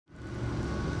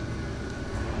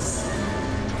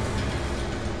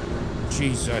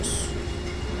Jesus.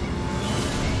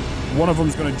 One of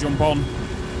them's gonna jump on.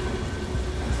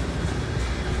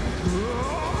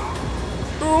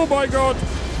 Oh my god!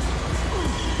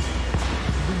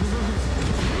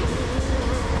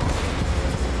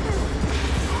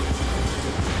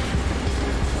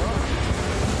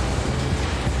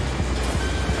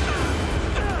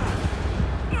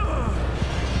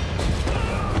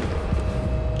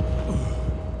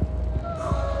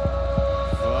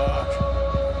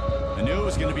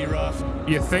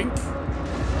 You think?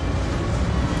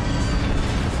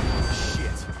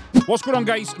 Shit. What's going on,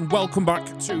 guys, and welcome back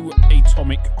to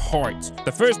Atomic Heart.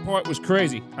 The first part was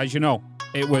crazy, as you know.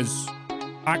 It was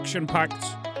action-packed.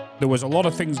 There was a lot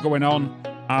of things going on,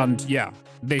 and yeah,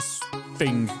 this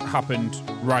thing happened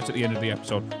right at the end of the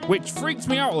episode, which freaked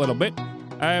me out a little bit.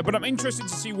 But I'm interested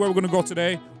to see where we're going to go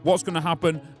today, what's going to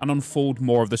happen, and unfold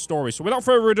more of the story. So without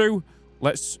further ado,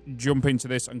 let's jump into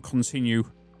this and continue.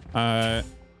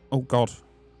 Oh, God.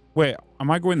 Wait,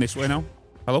 am I going this way now?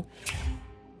 Hello?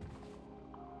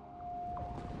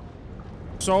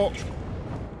 So,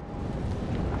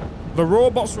 the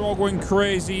robots are all going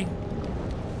crazy.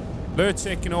 They're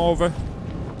taking over.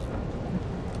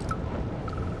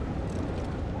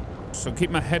 So keep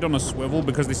my head on a swivel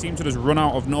because they seem to just run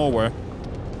out of nowhere.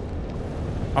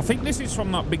 I think this is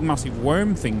from that big massive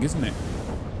worm thing, isn't it?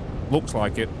 Looks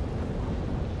like it.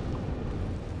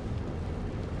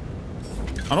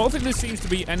 I don't think there seems to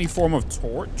be any form of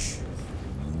torch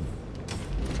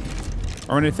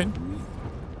or anything.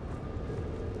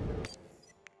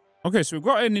 Okay, so we've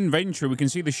got an inventory. We can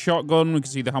see the shotgun. We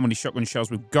can see how many shotgun shells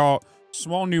we've got.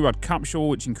 Small Neurad capsule,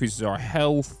 which increases our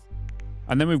health.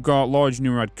 And then we've got large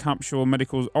Neurad capsule,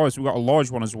 medicals. Oh, so we've got a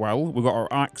large one as well. We've got our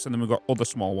axe, and then we've got other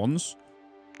small ones.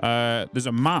 There's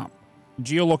a map.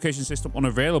 Geolocation system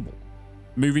unavailable.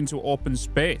 Moving to open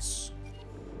space.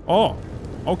 Oh,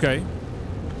 okay.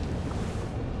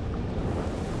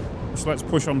 So let's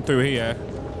push on through here.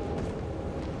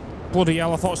 Bloody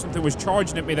hell, I thought something was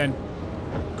charging at me then.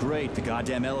 Great, the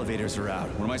goddamn elevators are out.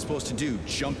 What am I supposed to do?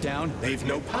 Jump down? They've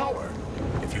no power.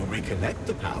 If you reconnect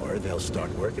the power, they'll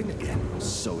start working again.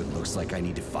 So it looks like I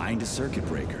need to find a circuit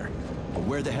breaker. But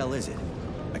where the hell is it?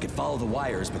 I could follow the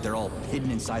wires, but they're all hidden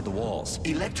inside the walls.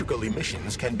 Electrical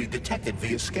emissions can be detected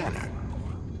via scanner.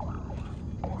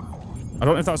 I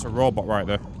don't know if that's a robot right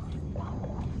there.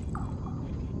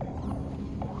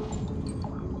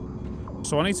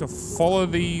 So I need to follow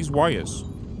these wires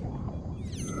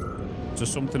to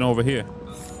something over here.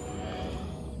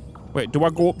 Wait, do I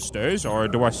go upstairs or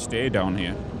do I stay down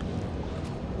here?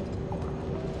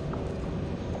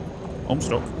 I'm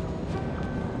stuck.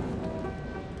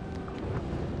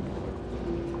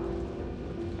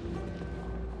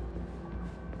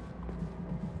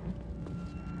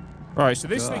 Right, so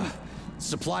this thing...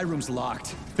 Supply room's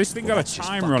locked. This thing got a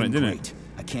timer on it, didn't it?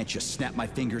 I can't just snap my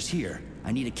fingers here.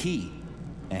 I need a key.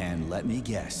 And let me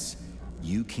guess,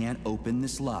 you can't open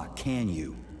this lock, can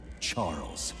you,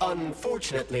 Charles?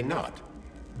 Unfortunately not.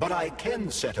 But I can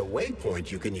set a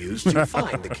waypoint you can use to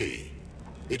find the key.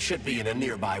 It should be in a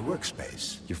nearby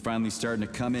workspace. You're finally starting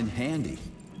to come in handy.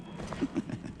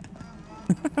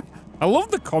 I love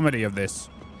the comedy of this.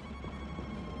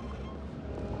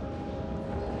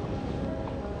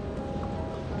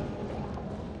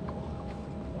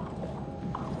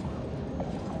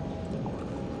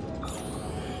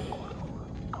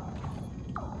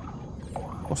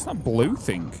 What's that blue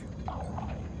thing?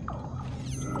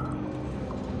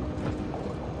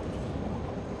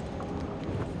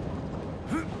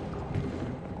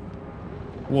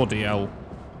 Bloody hell.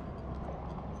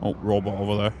 Oh, robot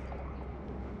over there.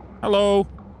 Hello.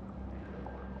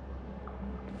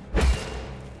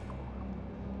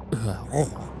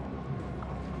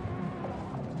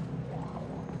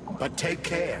 But take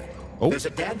care. Oh. There's a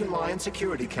dandelion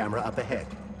security camera up ahead.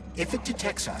 If it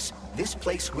detects us, this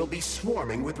place will be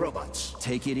swarming with robots.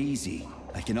 Take it easy.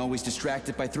 I can always distract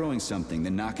it by throwing something,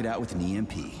 then knock it out with an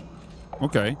EMP.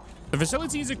 Okay. The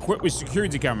facility is equipped with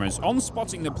security cameras. On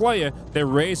spotting the player, they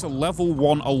raise a level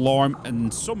 1 alarm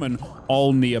and summon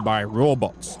all nearby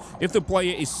robots. If the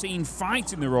player is seen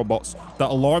fighting the robots, the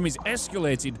alarm is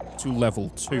escalated to level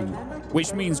 2,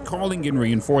 which means calling in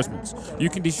reinforcements. You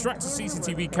can distract a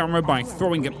CCTV camera by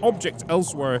throwing an object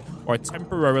elsewhere or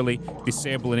temporarily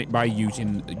disabling it by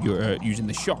using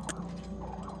the shock.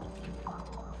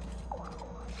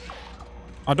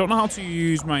 I don't know how to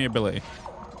use my ability.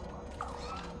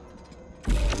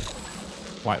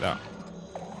 Like that.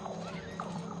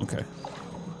 Okay.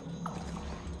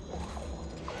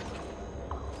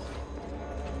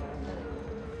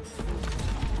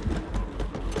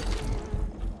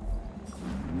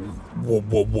 Whoa,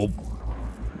 whoa, whoa.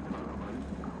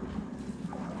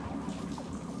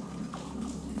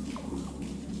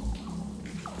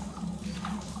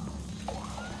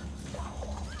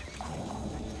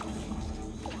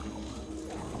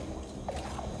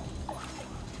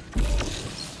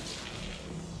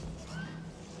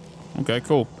 Okay,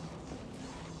 cool.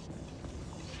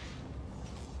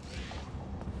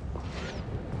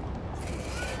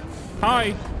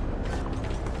 Hi.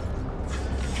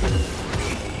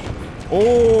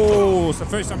 Oh, it's the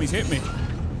first time he's hit me.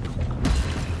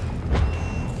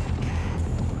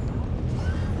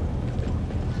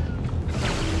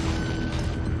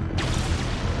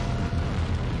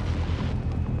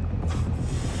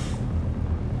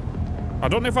 I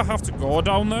don't know if I have to go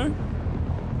down there.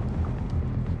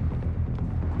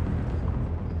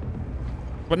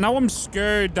 But now I'm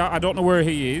scared that I don't know where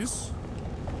he is.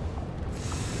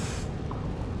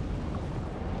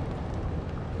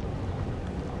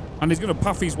 And he's going to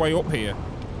puff his way up here.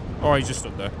 Oh, he's just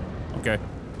stood there. Okay.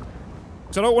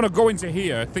 So I don't want to go into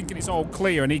here thinking it's all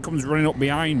clear and he comes running up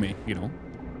behind me, you know.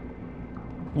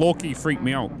 Low-key freaked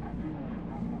me out.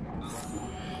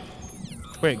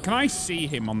 Wait, can I see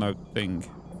him on the thing?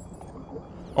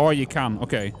 Oh, you can.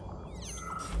 Okay.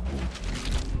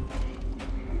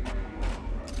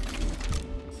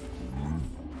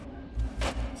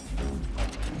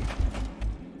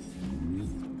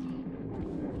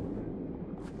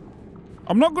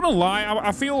 I'm not gonna lie.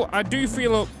 I do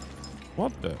feel.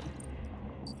 What the?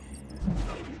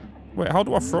 Wait, how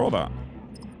do I throw that?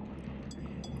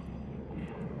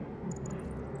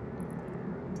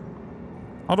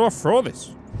 How do I throw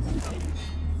this?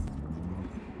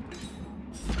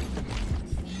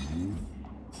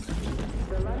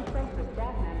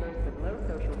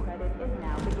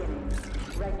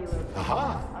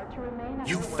 Aha!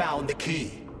 You found the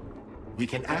key. We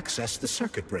can access the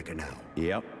circuit breaker now.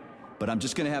 Yep. But I'm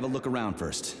just gonna have a look around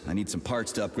first. I need some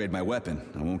parts to upgrade my weapon.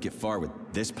 I won't get far with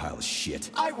this pile of shit.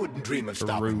 I wouldn't dream of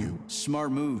stopping you.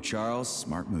 Smart move, Charles.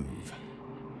 Smart move.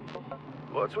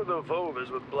 What's with the Vovas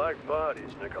with black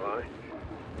bodies, Nikolai?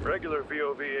 Regular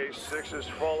VOV-A6s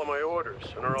follow my orders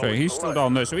and are okay, he's still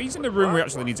down there, so he's in the room we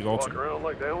actually need to go to. Walk around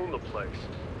like they own the place.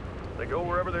 They go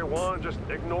wherever they want, just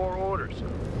ignore orders.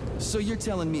 So you're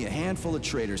telling me a handful of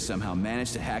traitors somehow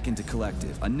managed to hack into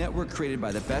Kollektiv, a network created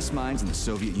by the best minds in the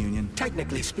Soviet Union?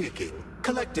 Technically speaking,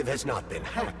 Kollektiv has not been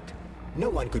hacked. No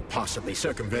one could possibly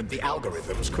circumvent the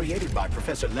algorithms created by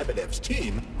Professor Lebedev's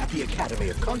team at the Academy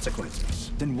of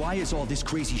Consequences. Then why is all this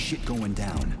crazy shit going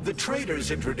down? The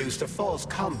traitors introduced a false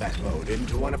combat mode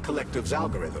into one of Kollektiv's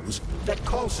algorithms that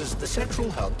causes the central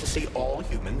hub to see all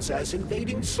humans as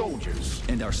invading soldiers.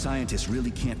 And our scientists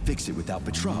really can't fix it without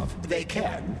Petrov. They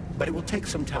can, but it will take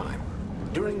some time,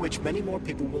 during which many more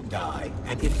people will die,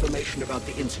 and information about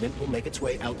the incident will make its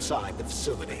way outside the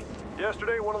facility.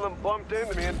 Yesterday, one of them bumped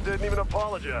into me and didn't even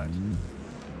apologize.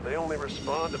 They only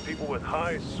respond to people with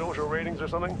high social ratings or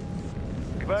something.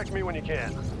 Get back to me when you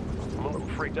can. I'm a little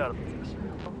freaked out about this.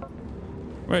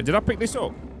 Wait, did I pick this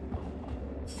up?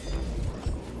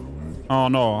 Oh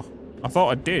no, I thought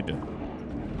I did.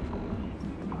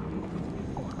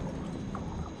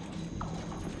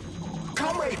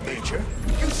 Comrade Major,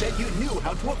 you said you knew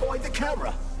how to avoid the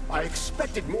camera. I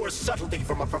expected more subtlety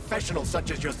from a professional such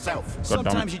as yourself.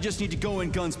 Sometimes you just need to go in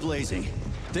guns blazing.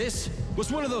 This was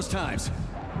one of those times.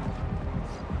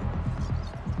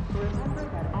 Remember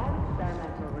that all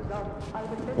experimental results are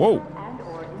the Whoa. physical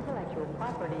and/or intellectual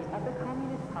property of the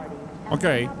Communist Party.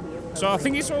 Okay, so I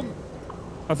think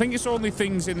it's only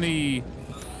things in the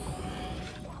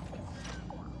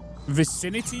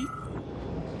vicinity.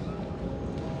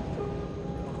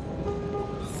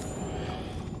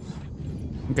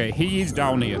 Okay, he is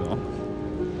down here though.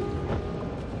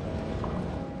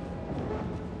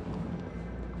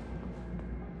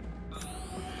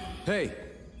 Hey,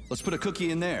 let's put a cookie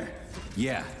in there.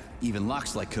 Yeah, even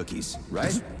locks like cookies,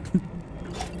 right?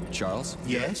 Charles?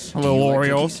 Yes? Hello,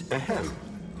 Oreos. Ahem.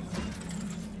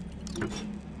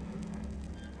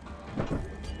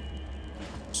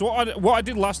 So what I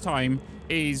did last time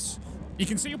is, you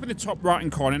can see up in the top right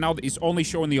hand corner now that it's only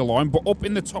showing the alarm, but up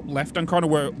in the top left hand corner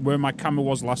where my camera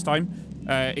was last time,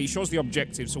 it shows the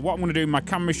objective. So what I'm going to do, my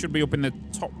camera should be up in the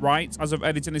top right as of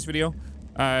editing this video.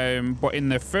 But in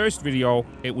the first video,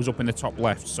 it was up in the top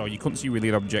left, so you couldn't see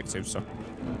really the objective. So,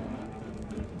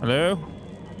 hello?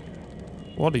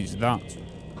 What is that?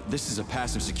 This is a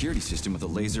passive security system with a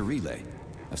laser relay.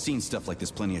 I've seen stuff like this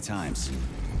plenty of times.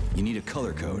 You need a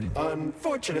color code.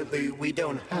 Unfortunately, we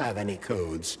don't have any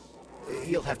codes.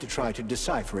 You'll have to try to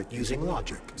decipher it using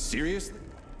logic. Serious?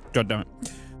 God damn it.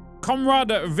 Comrade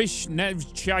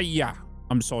Vishnevchaya.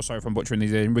 I'm so sorry if I'm butchering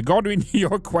these names. Regarding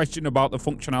your question about the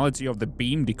functionality of the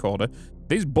beam decoder,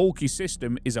 This bulky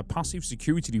system is a passive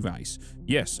security device.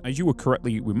 Yes, as you were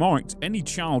correctly remarked, any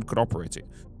child could operate it.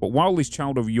 But while this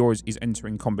child of yours is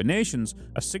entering combinations,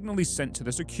 a signal is sent to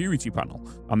the security panel,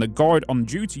 and the guard on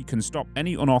duty can stop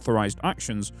any unauthorized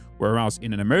actions, whereas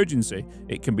in an emergency,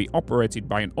 it can be operated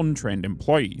by an untrained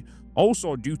employee.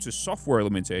 Also, due to software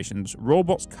limitations,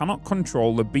 robots cannot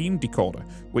control the beam decoder,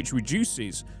 which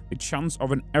reduces the chance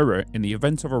of an error in the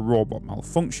event of a robot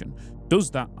malfunction.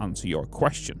 Does that answer your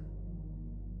question?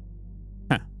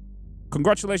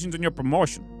 Congratulations on your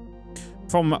promotion.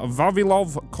 From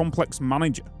Vavilov Complex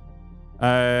Manager.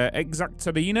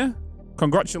 Exactarina,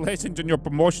 congratulations on your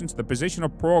promotion to the position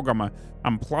of programmer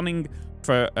and planning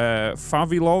for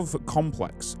Vavilov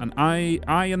Complex. And I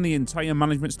and the entire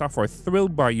management staff are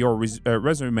thrilled by your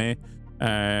resume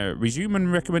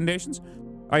and recommendations.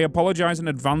 I apologize in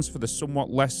advance for the somewhat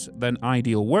less than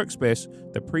ideal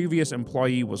workspace. The previous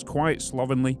employee was quite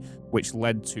slovenly, which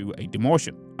led to a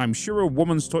demotion. I'm sure a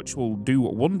woman's touch will do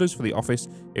wonders for the office.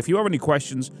 If you have any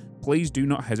questions, please do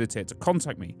not hesitate to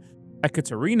contact me.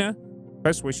 Ekaterina,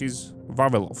 best wishes,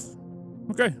 Vavilov.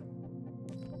 Okay.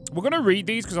 We're going to read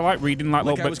these because I like reading like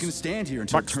little bits. I was going to stand here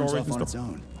until it turns off on its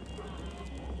own.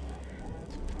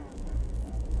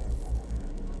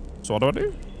 So what do I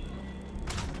do?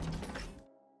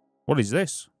 What is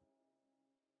this?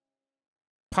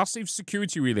 Passive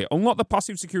security relay. Unlock the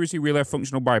passive security relay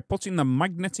functional by putting the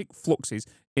magnetic fluxes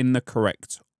in the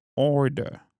correct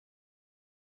order.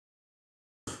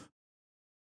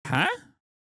 Huh?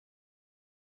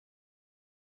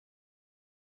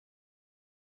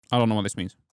 I don't know what this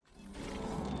means.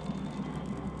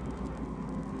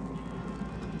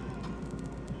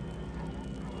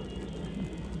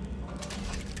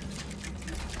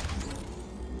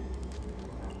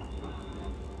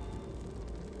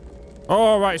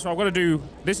 Oh, right, so I've got to do...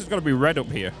 This is going to be red up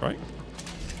here, right?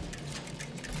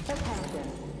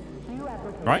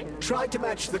 Right? Try to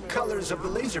match the colors of the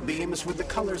laser beams with the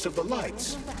colors of the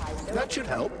lights. That should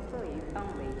help.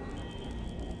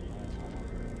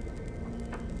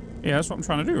 Yeah, that's what I'm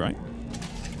trying to do, right?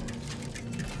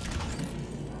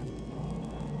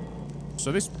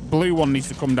 So this blue one needs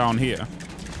to come down here.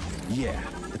 Yeah,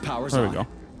 the power's on. There we go.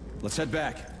 Let's head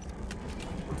back.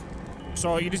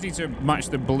 So you just need to match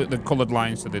the coloured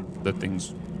lines to the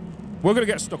things. We're going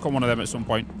to get stuck on one of them at some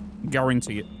point.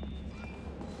 Guarantee it.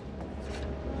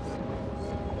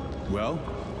 Well,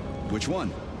 which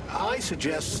one? I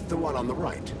suggest the one on the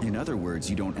right. In other words,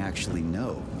 you don't actually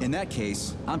know. In that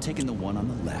case, I'm taking the one on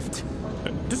the left.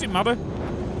 Does it matter?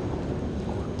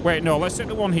 Wait, no, let's take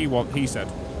the one he said.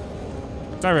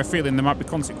 I have a feeling there might be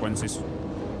consequences.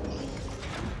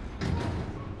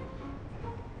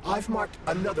 I've marked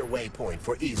another waypoint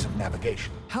for ease of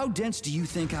navigation. How dense do you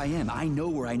think I am? I know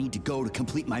where I need to go to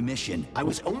complete my mission. I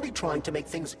was only trying to make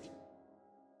things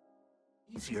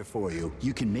easier for you.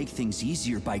 You can make things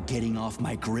easier by getting off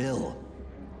my grill.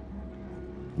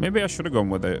 Maybe I should have gone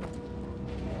with it.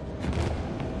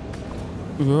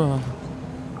 Ugh.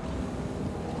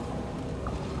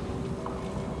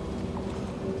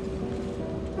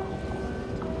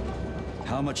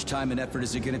 How much time and effort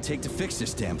is it going to take to fix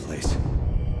this damn place?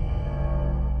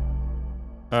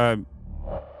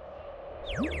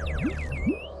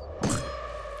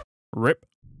 Rip.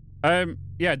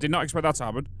 Yeah, did not expect that to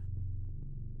happen.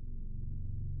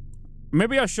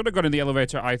 Maybe I should have gone in the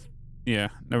elevator. Yeah,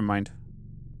 never mind.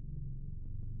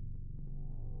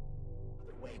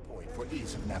 Waypoint for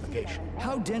ease of navigation.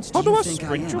 How dense do you think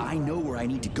I am? I know where I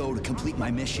need to go to complete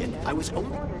my mission. I was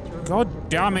only... God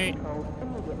damn it.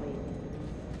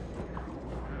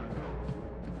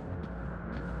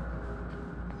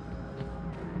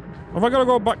 Have I got to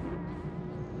go back?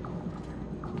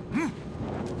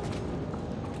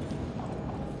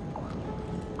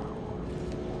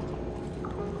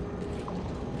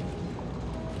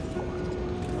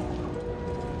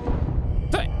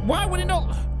 Why would it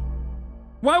not?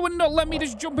 Why would it not let me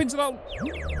just jump into that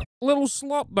little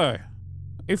slot there?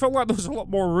 It felt like there was a lot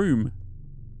more room.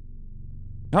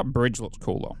 That bridge looks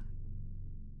cool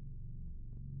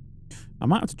though. I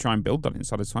might have to try and build that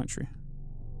inside his factory.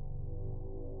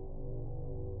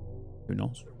 Who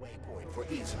knows? For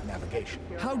ease of navigation.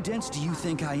 How dense do you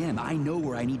think I am? I know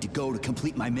where I need to go to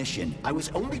complete my mission. I was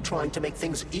only trying to make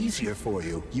things easier for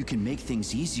you. You can make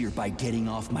things easier by getting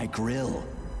off my grill.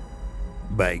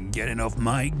 By getting off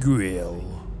my grill.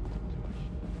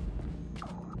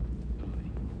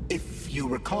 If you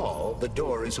recall, the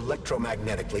door is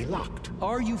electromagnetically locked.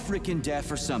 Are you freaking deaf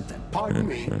or something? Pardon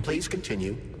me, please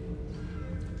continue.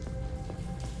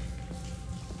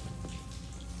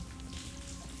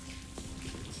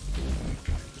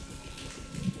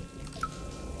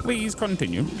 Please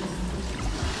continue.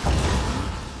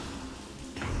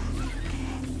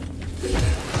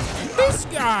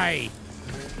 guy?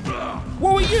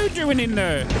 What were you doing in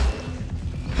there?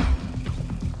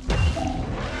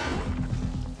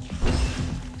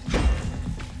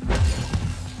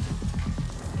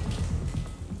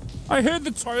 I heard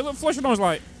the toilet flush and I was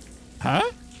like, huh?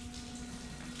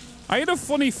 I had a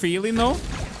funny feeling though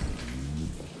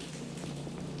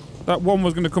that one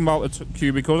was going to come out of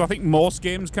cubicles. I think most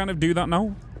games kind of do that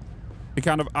now. They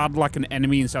kind of add like an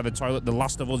enemy inside the toilet. The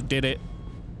Last of Us did it.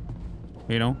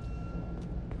 You know?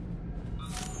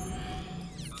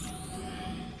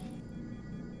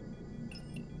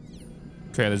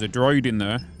 Okay, there's a droid in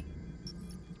there.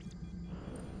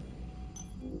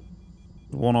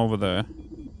 One over there.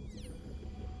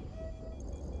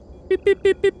 Beep, beep,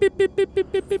 beep, beep, beep, beep, beep,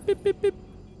 beep, beep, beep, beep, beep.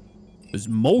 There's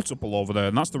multiple over there,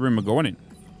 and that's the room we're going in.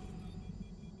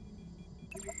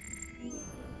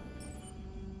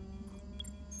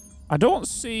 I don't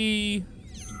see...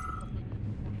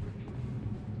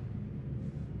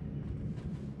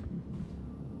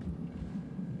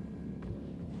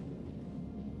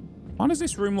 Why does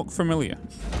this room look familiar?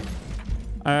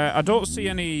 I don't see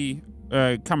any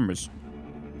cameras.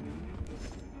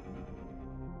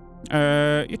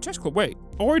 Your chess club. Wait,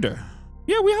 order.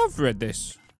 Yeah, we have read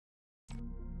this.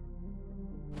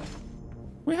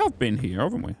 We have been here,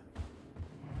 haven't we?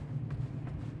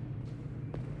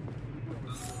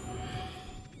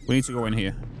 We need to go in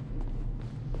here.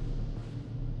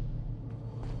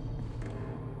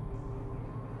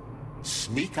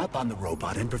 Sneak up on the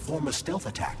robot and perform a stealth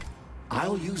attack.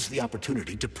 I'll use the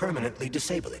opportunity to permanently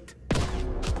disable it.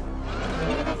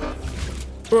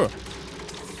 Ugh.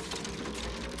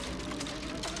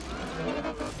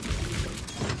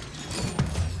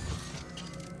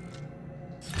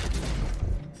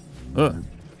 Ugh.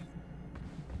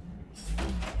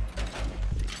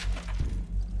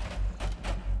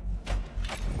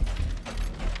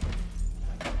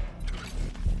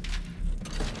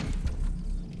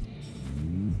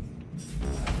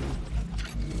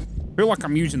 I feel like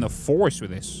I'm using the Force with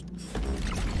this. Be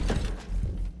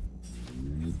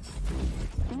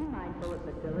mindful of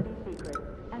facility secrets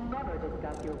and never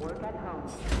discuss your work at home.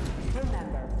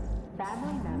 Remember,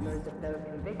 family members of those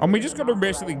convicted... And we just got to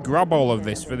basically grab all of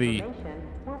this for the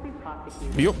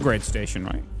upgrade station,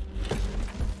 right?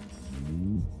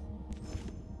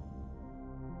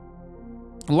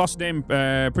 Last name,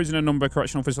 prisoner number,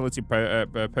 correctional facility,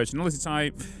 personality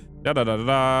type,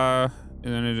 da-da-da-da-da.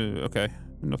 Okay.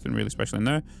 Nothing really special in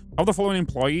there. Of the following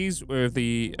employees with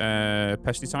the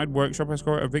pesticide workshop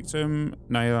escort, a victim,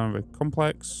 Nail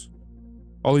complex.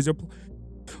 All these are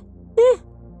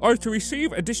to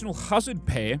receive additional hazard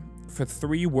pay for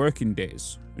 3 working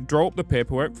days. Draw up the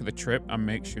paperwork for the trip and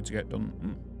make sure to get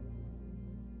done.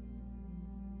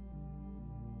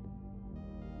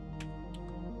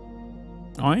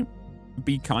 Alright.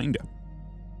 Be kinder.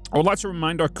 I would like to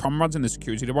remind our comrades in the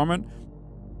security department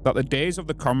that the days of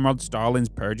the Comrade Stalin's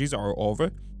purges are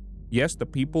over. Yes, the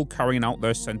people carrying out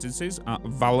their sentences at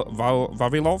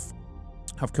Vavilov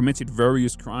have committed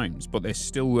various crimes, but they're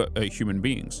still human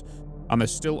beings, and they're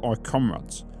still our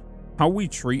comrades. How we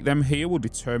treat them here will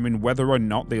determine whether or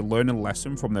not they learn a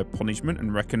lesson from their punishment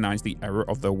and recognize the error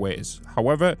of their ways.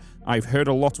 However, I've heard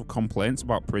a lot of complaints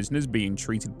about prisoners being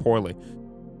treated poorly.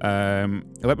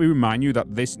 Let me remind you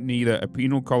that this is neither a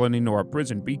penal colony nor a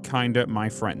prison. Be kinder, my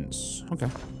friends. Okay.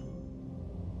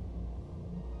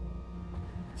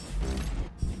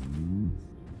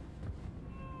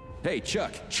 Hey,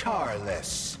 Chuck.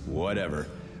 Charless. Whatever.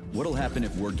 What'll happen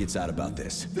if word gets out about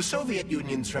this? The Soviet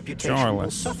Union's reputation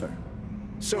will suffer.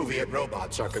 Soviet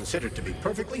robots are considered to be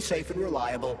perfectly safe and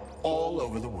reliable all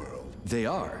over the world. They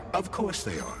are? Of course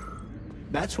they are.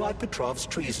 That's why Petrov's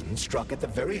treason struck at the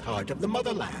very heart of the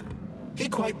motherland. He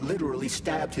quite literally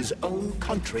stabbed his own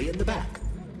country in the back.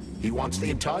 He wants the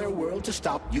entire world to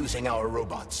stop using our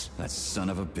robots. That son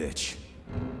of a bitch.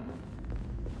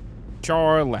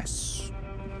 Charless.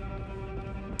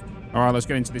 Alright, let's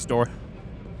get into this door.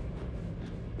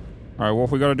 Alright, what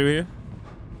have we got to do here?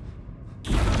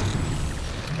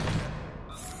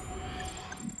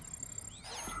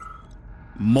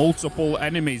 Multiple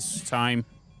enemies time.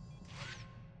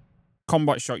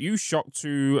 Combat shot. Use shock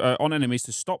to on enemies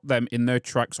to stop them in their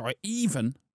tracks or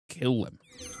even kill them.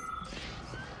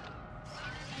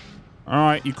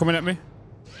 Alright, you coming at me?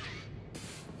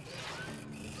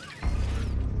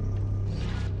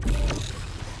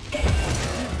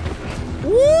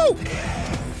 Woo!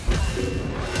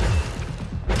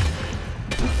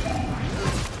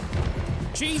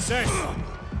 Jesus!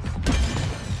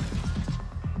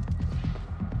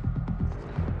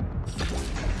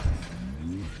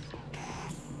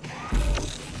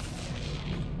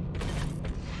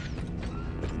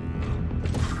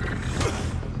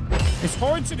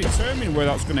 hard to determine where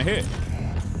that's going to hit.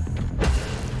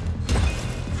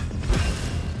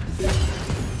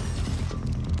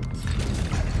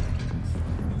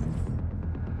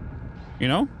 You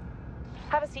know?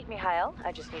 Have a seat, Mikhail.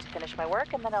 I just need to finish my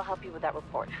work, and then I'll help you with that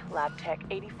report. Lab Tech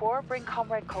 84, bring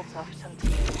Comrade Koltsov some tea.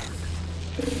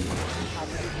 I'll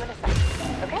see you in a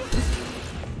second, okay?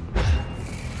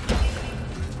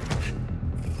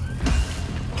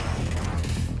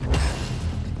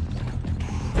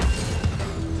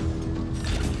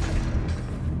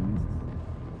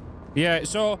 Yeah,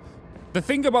 so the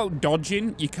thing about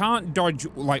dodging, you can't dodge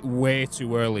like way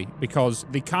too early because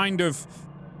they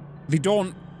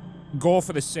don't go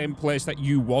for the same place that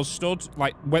you was stood.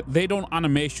 Like, they don't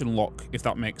animation lock, if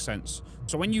that makes sense.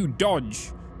 So when you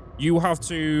dodge, you have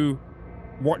to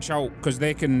watch out because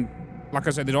they can, like I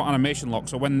said, they don't animation lock.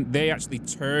 So when they actually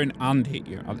turn and hit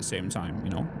you at the same time,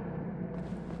 you know?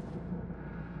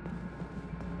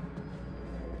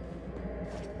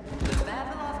 The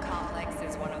Vavilov complex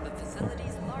is one of the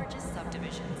facility's largest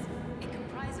subdivisions. It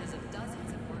comprises of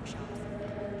dozens of workshops.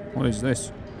 What is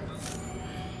this?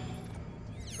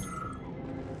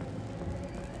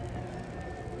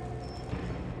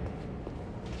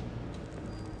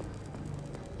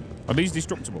 Are these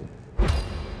destructible?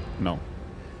 No.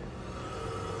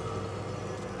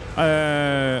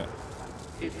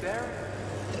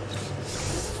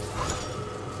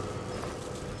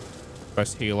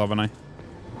 Best heal, haven't I?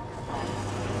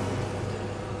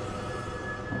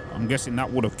 I'm guessing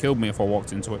that would have killed me if I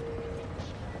walked into it.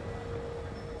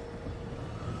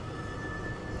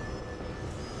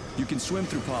 You can swim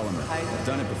through Polymer. I've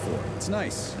done it before. It's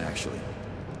nice, actually.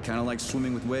 Kind of like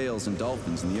swimming with whales and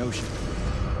dolphins in the ocean.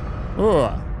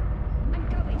 Ugh.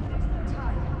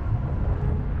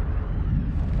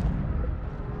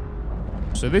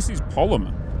 So this is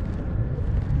Polymer.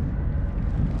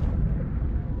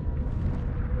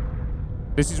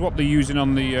 This is what they're using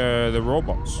on the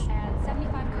robots. And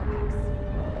 75 Kollektiv.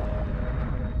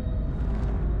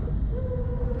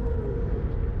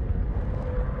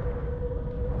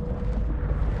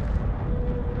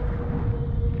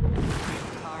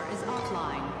 Car is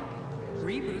offline.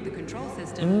 Reboot the control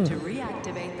system to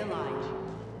reactivate the line.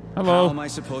 Hello. How am I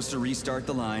supposed to restart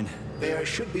the line? There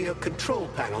should be a control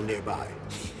panel nearby.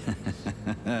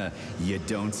 You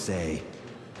don't say.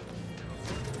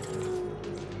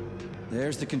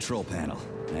 There's the control panel.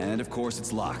 And of course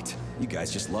it's locked. You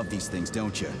guys just love these things,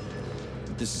 don't you?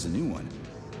 But this is a new one.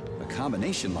 A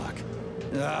combination lock.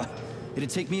 It'd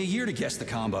take me a year to guess the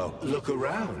combo. Look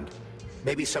around.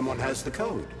 Maybe someone has the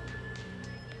code.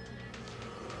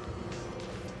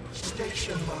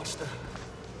 Station master.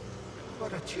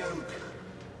 What a joke.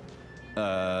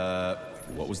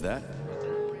 What was that?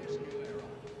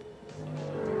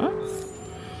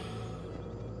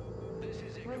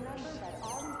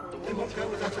 They won't go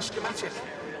without a schematic.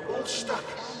 All stuck.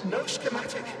 No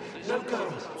schematic. No go.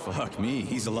 Fuck me,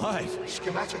 he's alive.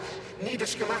 Schematic. Need a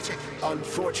schematic.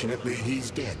 Unfortunately,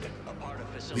 he's dead.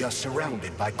 We are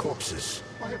surrounded by corpses.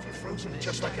 Why have you frozen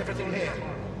just like everything here?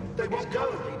 They won't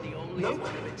go. Nope,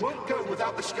 won't go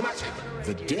without the schematic.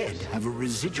 The dead have a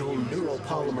residual neural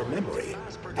polymer memory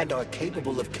and are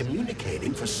capable of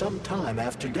communicating for some time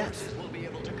after death. We'll be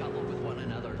able to couple with one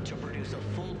another to produce a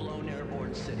full-blown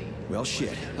airborne city. Well,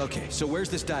 shit. Okay, so where's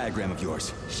this diagram of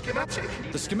yours? Schematic.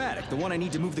 The schematic, the one I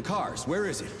need to move the cars. Where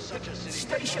is it?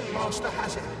 Station master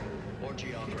has it.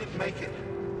 He didn't make it.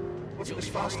 Wasn't as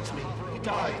fast as me. He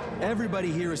died.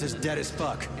 Everybody here is as dead as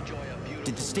fuck.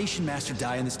 Did the station master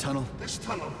die in this tunnel? This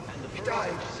tunnel. He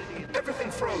died. Everything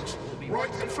froze.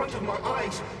 Right in front of my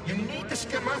eyes. You need the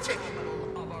schematic.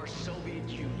 Of our Soviet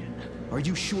Union. Are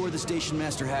you sure the station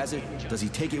master has it? Does he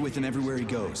take it with him everywhere he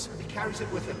goes? He carries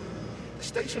it with him. The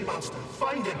station master.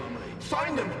 Find him.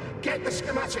 Find him. Get the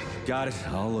schematic. Got it.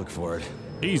 I'll look for it.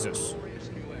 Jesus.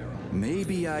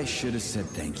 Maybe I should have said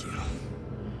thank you.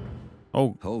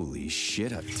 Oh. Holy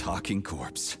shit, a talking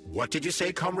corpse. What did you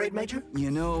say, Comrade Major? You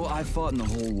know, I've fought in the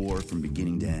whole war from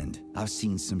beginning to end. I've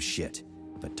seen some shit.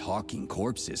 But talking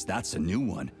corpses, that's a new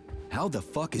one. How the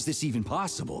fuck is this even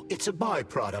possible? It's a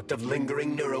byproduct of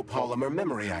lingering neuropolymer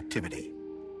memory activity.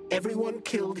 Everyone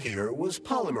killed here was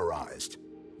polymerized.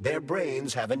 Their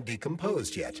brains haven't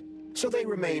decomposed yet, so they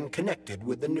remain connected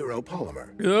with the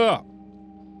neuropolymer. Yeah.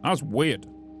 That's weird.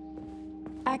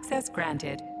 Access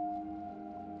granted.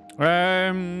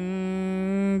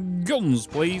 Guns,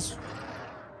 please.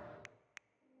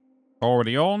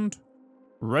 Already owned.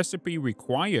 Recipe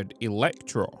required.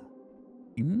 Electro.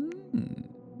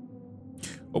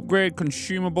 Upgrade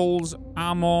consumables.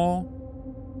 Ammo.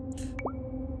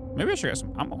 Maybe I should get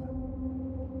some ammo.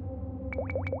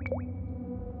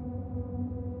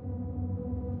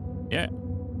 Yeah.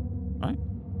 Right.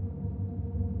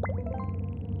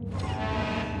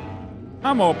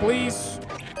 Ammo, please.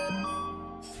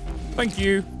 Thank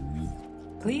you.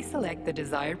 Please select the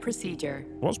desired procedure.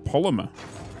 What's polymer?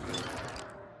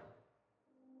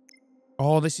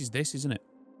 Oh, this is this, isn't it?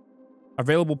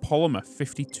 Available polymer,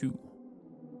 52.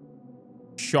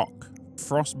 Shock.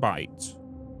 Frostbite.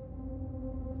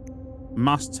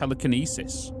 Mass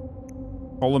telekinesis.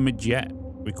 Polymer jet.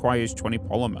 Requires 20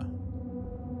 polymer.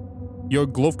 Your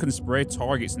glove can spray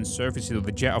targets and surfaces with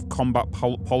a jet of combat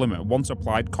polymer. Once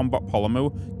applied, combat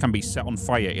polymer can be set on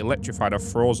fire, electrified, or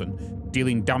frozen,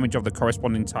 dealing damage of the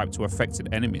corresponding type to affected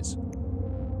enemies.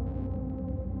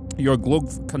 Your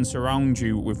glove can surround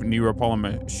you with a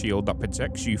neuropolymer shield that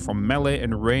protects you from melee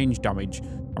and range damage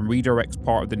and redirects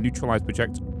part of the neutralized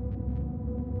projectile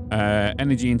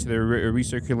energy into the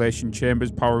recirculation chambers.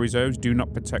 Power reserves do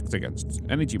not protect against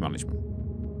energy management.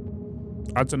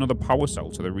 Adds another power cell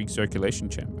to the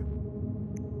recirculation chamber.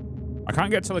 I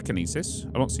can't get telekinesis.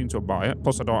 I don't seem to buy it.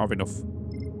 Plus, I don't have enough.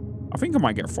 I think I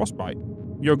might get frostbite.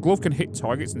 Your glove can hit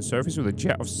targets and surface with a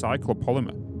jet of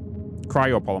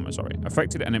cryopolymer, sorry.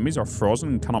 Affected enemies are frozen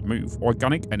and cannot move.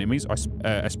 Organic enemies are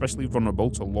especially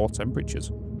vulnerable to low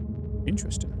temperatures.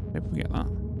 Interesting. Maybe we get that.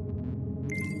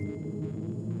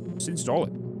 Let's install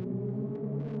it.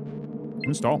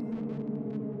 Install.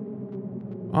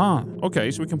 Ah,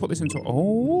 okay, so we can put this into...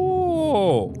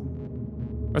 Oh!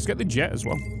 Let's get the jet as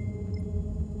well.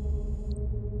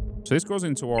 So this goes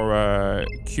into our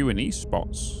Q&E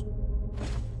spots.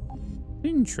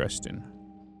 Interesting.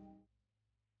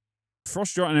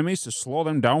 Frost your enemies to slow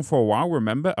them down for a while.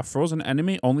 Remember, a frozen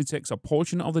enemy only takes a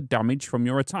portion of the damage from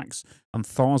your attacks and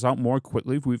thaws out more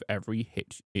quickly with every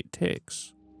hit it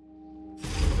takes.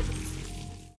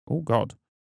 Oh, God.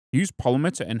 Use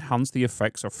polymer to enhance the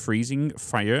effects of freezing,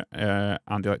 fire,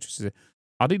 and electricity.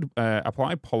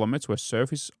 Apply polymer to a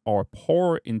surface or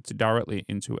pour directly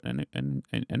into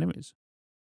enemies.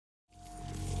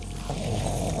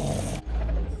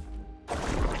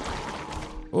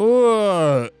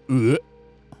 Oh,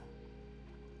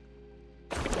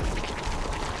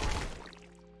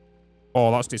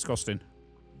 that's disgusting.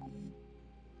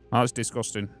 That's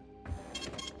disgusting.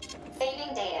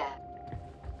 Saving data.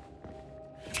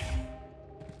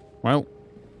 Well,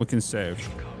 we can save.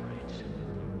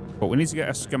 But we need to get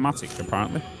a schematic,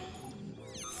 apparently.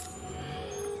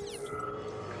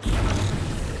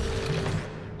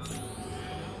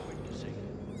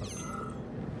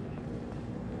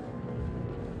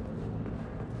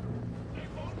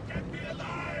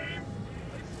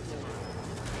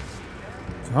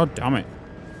 God damn it.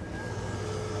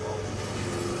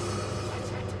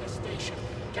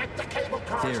 Get the cable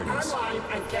cars There it is. online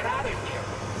and get out of here.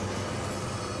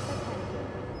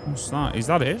 What's that? Is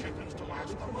that it?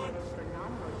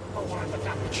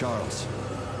 Charles,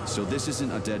 so this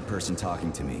isn't a dead person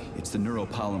talking to me. It's the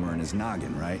neuropolymer in his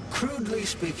noggin, right? Crudely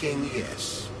speaking,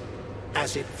 yes.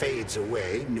 As it fades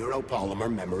away,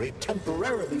 neuropolymer memory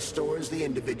temporarily stores the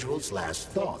individual's last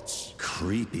thoughts.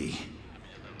 Creepy.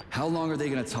 How long are they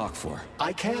gonna talk for?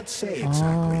 I can't say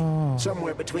exactly.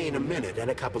 Somewhere between a minute and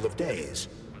a couple of days.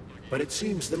 But it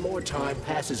seems the more time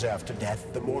passes after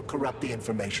death, the more corrupt the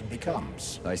information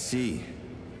becomes. I see.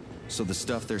 So the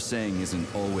stuff they're saying isn't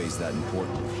always that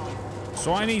important.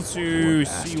 So I need to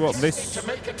see what this... To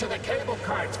make it to the cable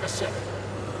cards facility.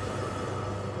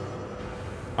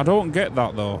 I don't get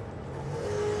that, though.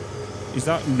 Is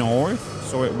that north?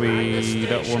 So it'll be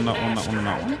that one, that one, that one, and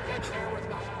that one.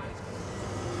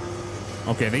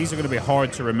 Okay, these are going to be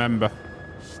hard to remember.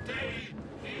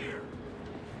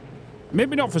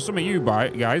 Maybe not for some of you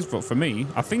guys, but for me,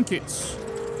 I think it's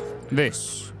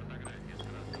this.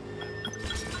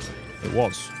 It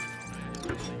was.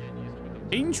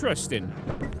 Interesting.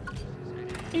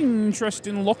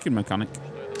 Interesting locking mechanic.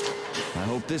 I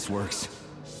hope this works.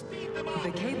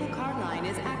 The cable car line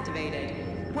is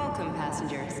activated. Welcome,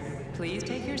 passengers. Please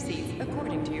take your seats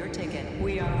according to your ticket.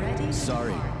 We are ready to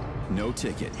Sorry, depart. no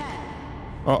ticket. 10,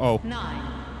 Uh-oh.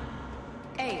 9,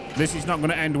 8, This is not going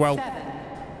to end well. 7,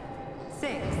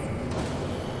 6.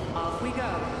 Off we go.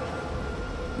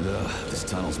 Ugh, this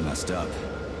tunnel's messed up.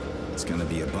 It's gonna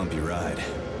be a bumpy ride.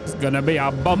 It's going to be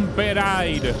a bumpy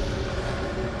ride.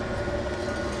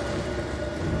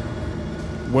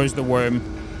 Where's the worm?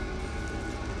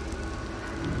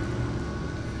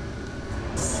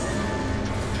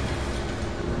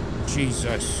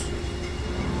 Jesus.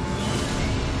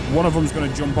 One of them's going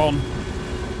to jump on.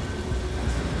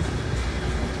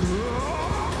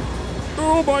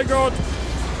 Oh my God.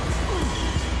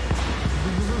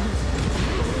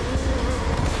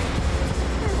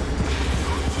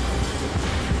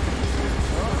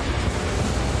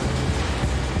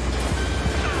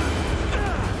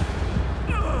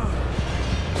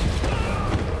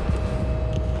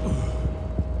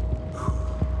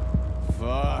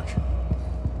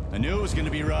 gonna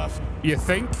be rough. You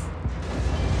think?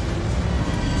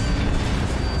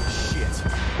 Shit.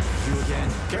 You again.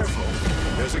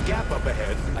 Careful. There's a gap up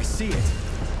ahead. I see it.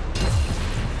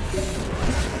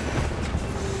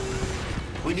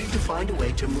 We need to find a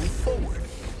way to move forward.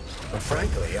 But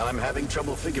frankly, I'm having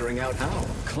trouble figuring out how.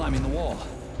 Climbing the wall.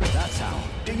 That's how.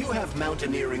 Do you have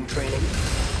mountaineering training?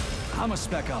 I'm a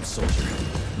spec ops soldier,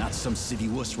 not some city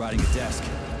wuss riding a desk.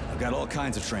 I've got all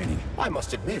kinds of training. I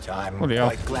must admit, I'm Bloody hell.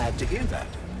 quite glad to hear that.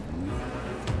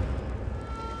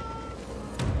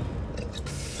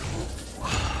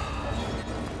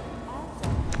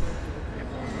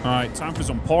 Alright, time for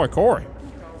some parkour.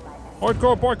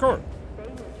 Parkour, parkour.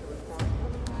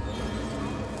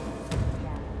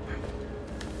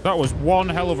 That was one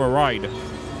hell of a ride.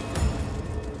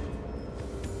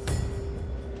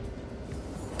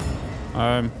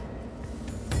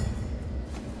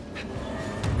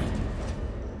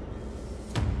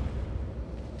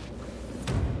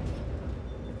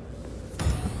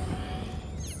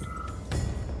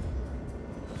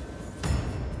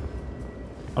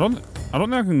 I don't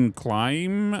think I can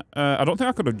climb. I don't think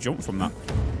I could have jumped from that.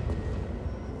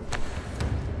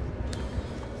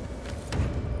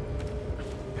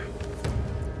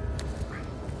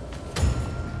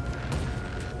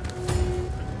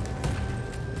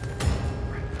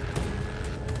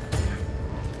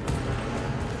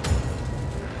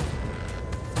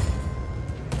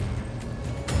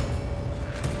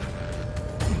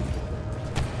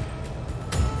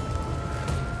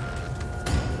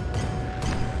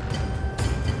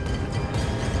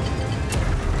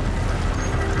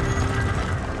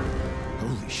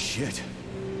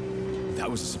 That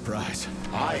was a surprise.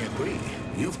 I agree.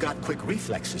 You've got quick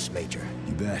reflexes, Major.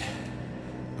 You bet.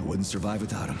 I wouldn't survive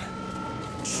without him.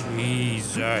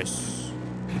 Jesus.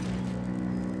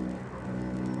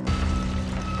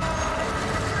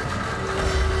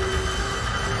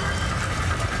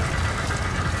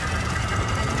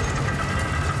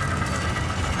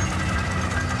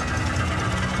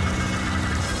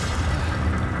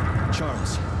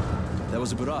 Charles, that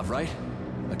was a Burov, right?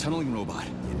 A tunneling robot.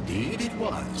 Indeed it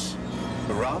was.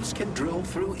 Burovs can drill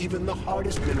through even the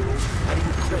hardest minerals at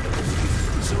incredible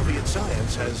speed. Soviet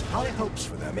science has high hopes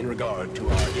for them in regard to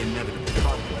our inevitable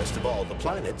conquest of all the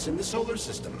planets in the solar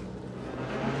system.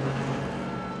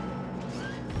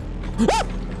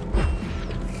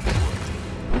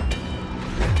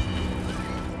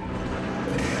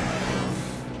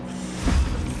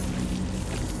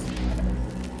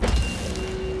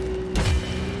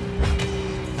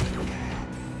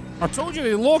 I told you,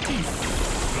 the Loki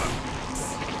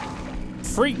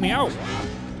freaked me out.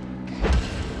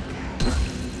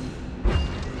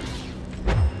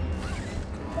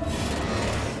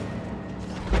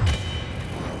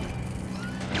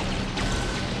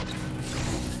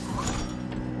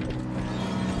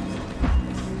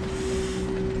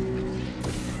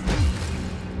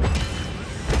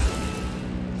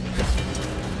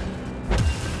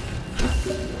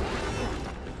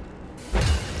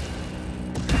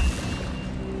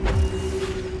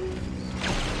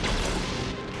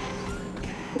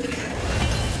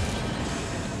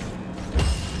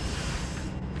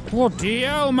 Bloody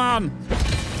hell, man!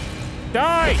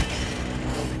 Die!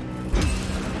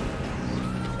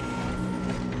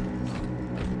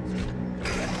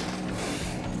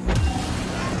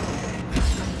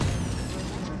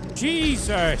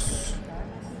 Jesus!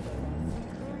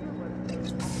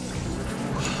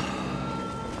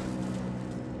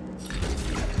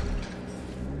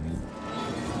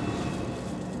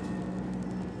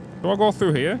 Do I go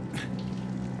through here?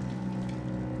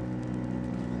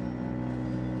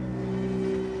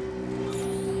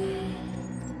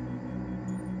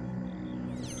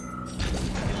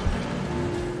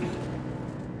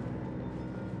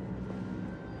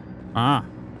 Ah.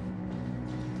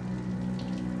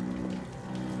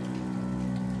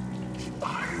 The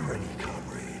irony,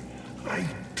 comrade. I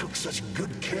took such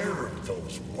good care of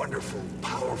those wonderful,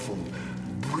 powerful,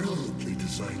 brilliantly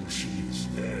designed machines.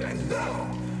 And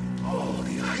now, oh,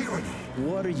 the irony.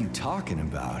 What are you talking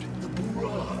about? The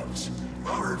Burovs,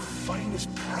 our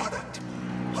finest product.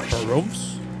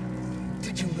 Burovs?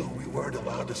 Did you know we weren't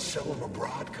allowed to sell them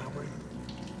abroad, comrade?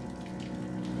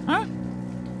 Huh?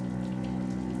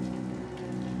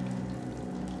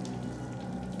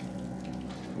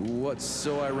 What's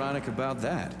so ironic about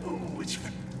that? Oh, it's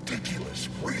ridiculous,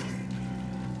 really.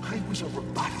 I was a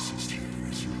roboticist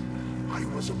here, sir. I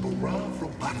was a Burov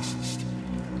roboticist.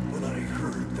 When I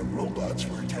heard the robots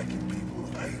were attacking people,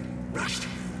 I rushed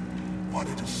here.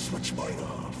 Wanted to switch mine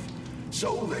off.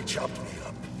 So they chopped me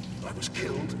up. I was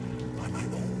killed by my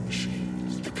own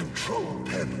machines. The control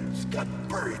panels got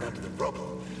buried under the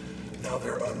rubble. Now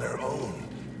they're on their own,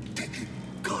 thinking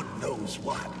God knows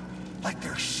what. Like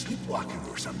they're sleepwalking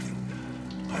or something.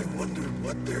 I wonder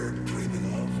what they're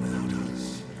dreaming of without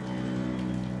us.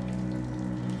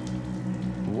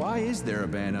 Why is there a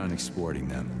ban on exporting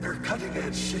them? They're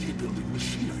cutting-edge city-building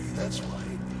machinery, that's why.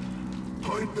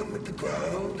 Point them at the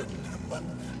ground, and in a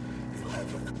month, you'll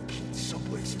have a complete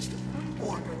subway system.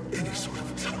 Or any sort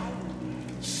of tunnel.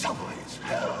 Subways,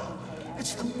 hell.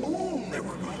 It's the moon they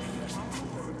were going to use them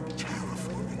for.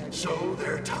 Terraforming. So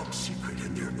they're top secret,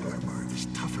 and their armor is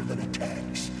tougher than a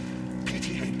tank's.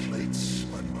 PTA plates,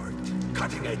 unmarked.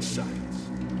 Cutting-edge science.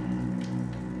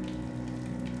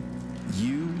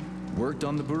 You worked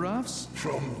on the Burovs?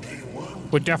 From day one.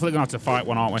 We're definitely going to have to fight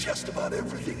one, aren't we? Just about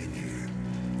everything in here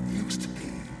used to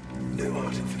be. No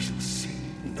artificial sea,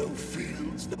 no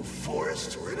fields, no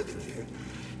forests or anything here.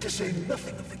 To say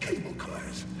nothing of the cable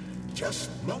cars.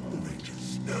 Just mountain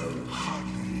ranges. No,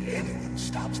 hardly anyone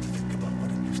stops to think about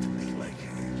what it used to be like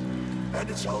here. And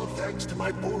it's all thanks to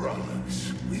my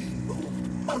Burovs. We moved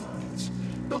mountains,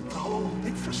 built the whole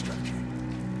infrastructure.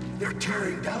 They're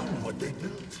tearing down what they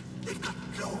built. They've got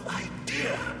no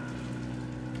idea.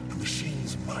 The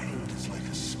machine's mind is like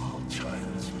a small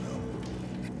child's, you know.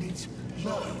 It needs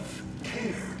love,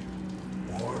 care,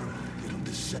 or it'll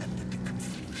descend into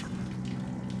confusion.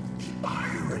 The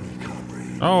irony,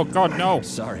 comrade. Oh, God, no.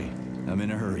 Sorry, I'm in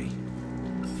a hurry.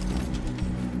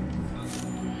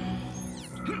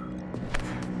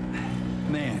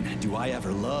 Man, do I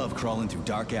ever love crawling through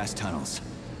dark-ass tunnels.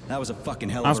 That was a fucking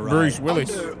hell of a ride. Bruce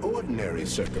Willis. Under ordinary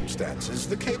circumstances,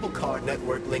 the cable car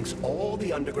network links all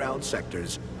the underground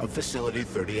sectors of Facility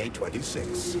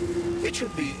 3826. It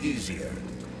should be easier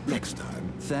next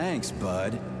time. Thanks,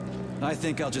 bud. I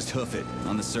think I'll just hoof it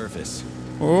on the surface.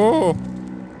 Oh.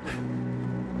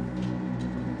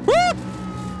 Woo!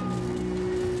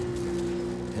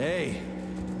 Hey,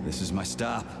 this is my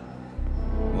stop.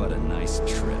 What a nice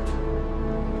trip.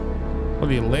 Are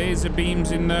the laser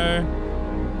beams in there?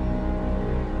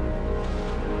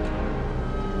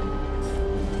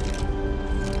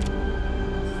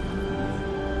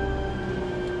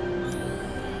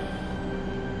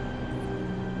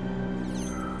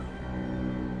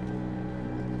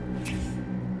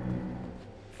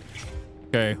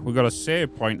 Okay, we got a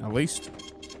save point at least.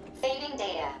 Saving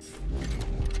data.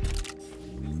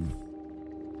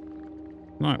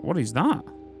 Right, what is that?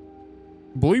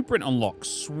 Blueprint unlocks.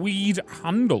 Swede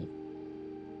handle.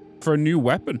 For a new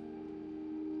weapon.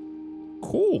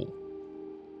 Cool.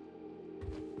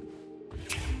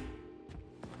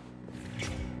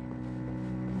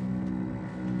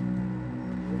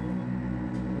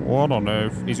 What on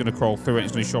earth? He's going to crawl through it.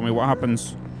 He's going to show me what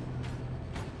happens.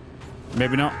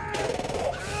 Maybe not.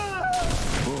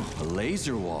 A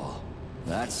laser wall.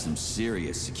 That's some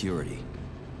serious security.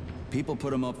 People put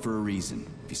them up for a reason.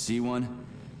 If you see one,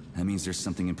 that means there's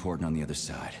something important on the other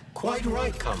side. Quite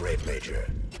right, Comrade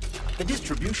Major. The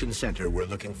distribution center we're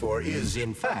looking for is,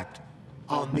 in fact,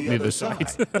 on the other side.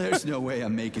 There's no way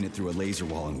I'm making it through a laser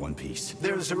wall in one piece.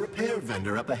 There's a repair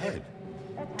vendor up ahead.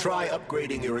 Try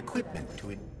upgrading your equipment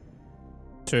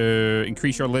to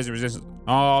increase your laser resistance.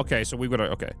 Oh, okay. So we've got to...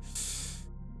 Okay.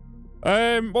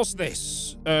 What's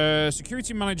this?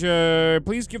 Security manager,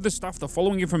 please give the staff the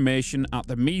following information at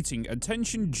the meeting.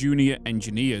 Attention junior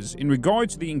engineers. In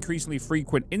regard to the increasingly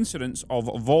frequent incidents of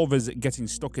Volvers getting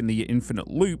stuck in the infinite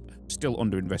loop, still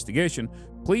under investigation,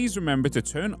 please remember to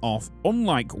turn off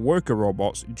unlike worker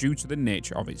robots due to the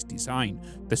nature of its design.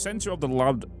 The center of the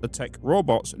lab tech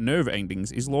robot's nerve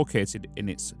endings is located in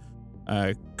its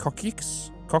coccyx.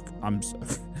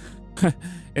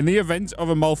 In the event of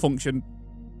a malfunction,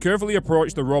 carefully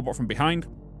approach the robot from behind,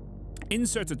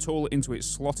 insert a tool into its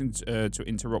slot to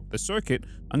interrupt the circuit,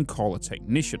 and call a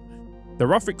technician. The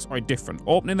graphics are different.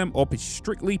 Opening them up is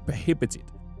strictly prohibited,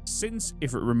 since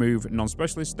if it removed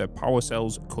non-specialists, their power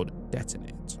cells could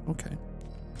detonate. Okay.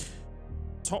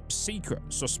 Top secret.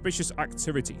 Suspicious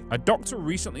activity. A doctor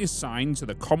recently assigned to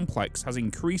the complex has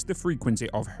increased the frequency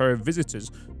of her visitors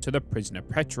to the prisoner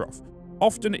Petrov,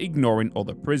 often ignoring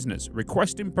other prisoners,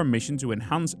 requesting permission to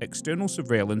enhance external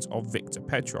surveillance of Victor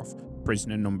Petrov,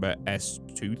 prisoner number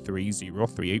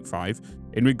S230385,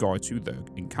 in regard to their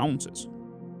encounters.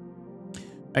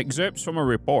 Excerpts from a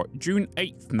report, June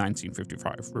 8,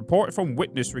 1955. Report from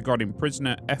witness regarding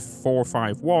prisoner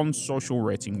F451, social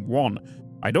rating 1.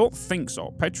 I don't think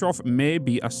so. Petrov may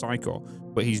be a psycho,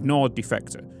 but he's no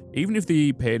defector. Even if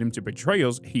they paid him to betray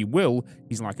us, he will.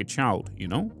 He's like a child, you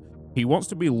know? He wants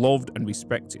to be loved and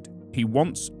respected. He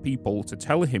wants people to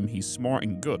tell him he's smart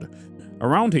and good.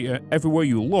 Around here, everywhere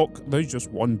you look, there's just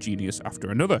one genius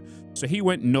after another. So he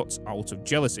went nuts out of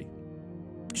jealousy.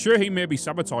 Sure, he maybe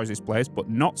sabotaged this place, but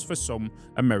not for some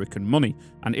American money.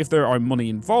 And if there are money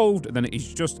involved, then it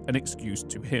is just an excuse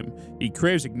to him. He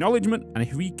craves acknowledgement, and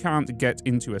if he can't get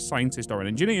into a scientist or an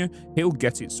engineer, he'll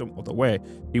get it some other way.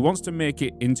 He wants to make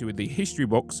it into the history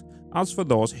books. As for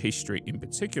those history in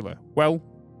particular, well,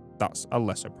 that's a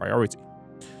lesser priority.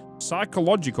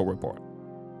 Psychological report.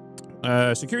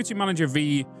 Security Manager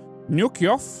V.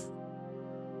 Nukyov.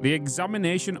 The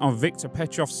examination of Viktor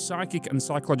Petrov's psychic and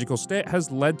psychological state has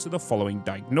led to the following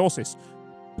diagnosis.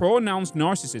 Pronounced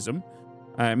narcissism,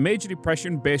 major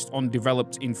depression based on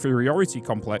developed inferiority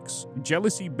complex,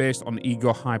 jealousy based on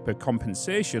ego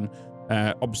hypercompensation,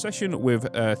 obsession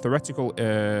with theoretical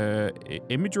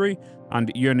imagery,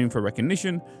 and yearning for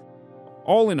recognition.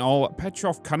 All in all,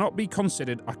 Petrov cannot be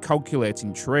considered a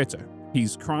calculating traitor.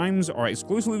 His crimes are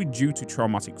exclusively due to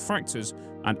traumatic factors,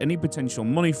 and any potential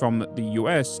money from the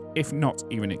US, if not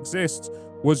even exists,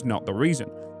 was not the reason,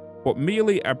 but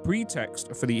merely a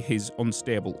pretext for his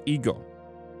unstable ego.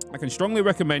 I can strongly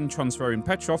recommend transferring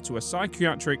Petrov to a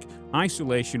psychiatric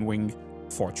isolation wing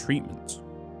for treatment.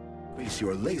 Increase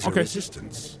your laser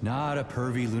resistance. Not a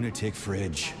pervy lunatic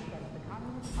fridge.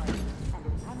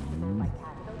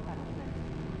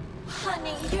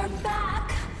 Honey, you're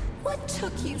back. What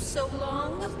took you so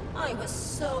long? I was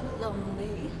so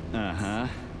lonely. Uh-huh.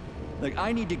 Like,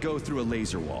 I need to go through a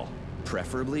laser wall,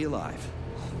 preferably alive.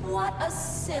 What a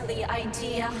silly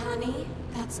idea, honey.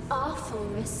 That's awful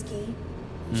risky.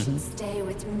 You should stay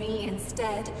with me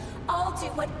instead. I'll do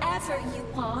whatever you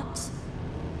want.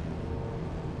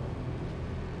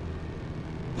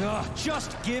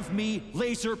 Just give me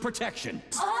laser protection.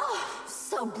 Oh,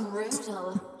 so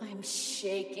brutal. I'm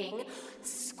shaking.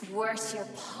 Squirt your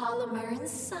polymer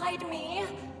inside me.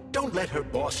 Don't let her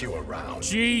boss you around.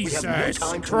 Jesus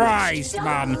Christ,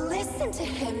 man. Don't listen to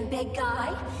him, big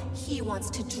guy. He wants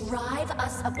to drive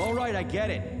us apart. All right, I get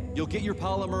it. You'll get your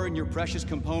polymer and your precious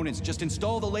components. Just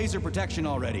install the laser protection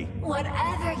already.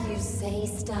 Whatever you say,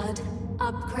 stud.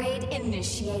 Upgrade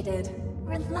initiated.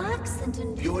 Relax and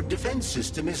enjoy. Your defense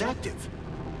system is active.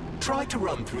 Try to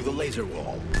run through the laser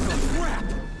wall. Oh, crap!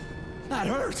 That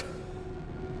hurt!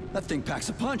 That thing packs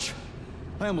a punch.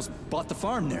 I almost bought the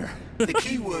farm there. The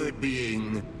key word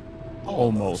being...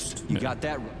 Almost. You got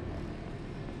that?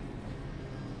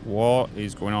 What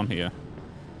is going on here?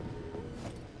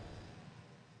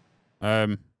 Are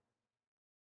you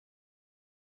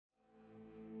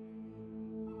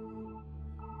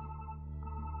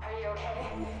okay?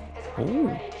 Is everything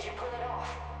ready? Did you pull it off?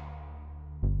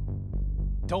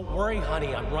 Don't worry,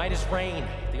 honey. I'm right as rain.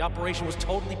 The operation was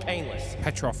totally painless.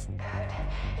 Petrov. Good.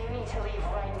 You need to leave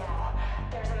right now.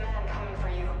 There's a man coming for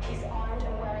you. He's armed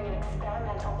and wearing an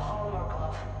experimental polymer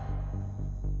glove.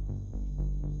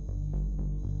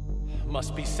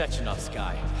 Must be Sechenov's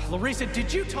guy. Larissa,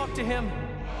 did you talk to him?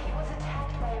 He was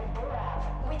attacked by a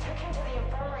burav. We took him to the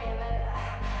infirmary and then...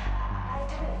 I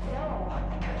didn't know. I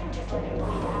couldn't just let him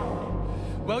bleed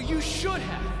out. Well, you should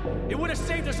have. It would have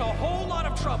saved us a whole lot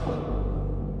of trouble.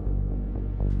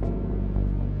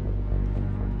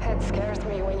 It scares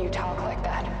me when you talk like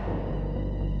that.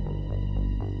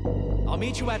 I'll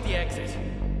meet you at the exit.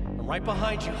 I'm right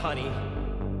behind you, honey.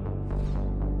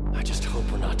 I just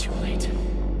hope we're not too late.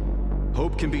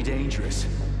 Hope can be dangerous.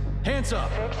 Hands up!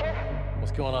 Victor?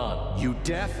 What's going on? You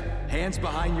deaf? Hands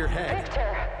behind your head.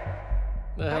 Victor!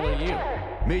 The hell are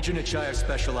you? Major Nechayev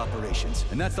Special Operations,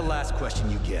 and that's the last question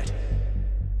you get.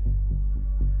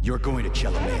 You're going to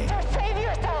Chalamet. Victor, save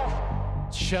yourself!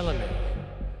 Chalamet.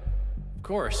 Of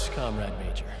course, Comrade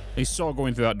Major. He saw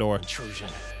going through that door. Intrusion.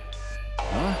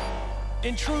 Huh?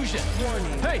 Intrusion!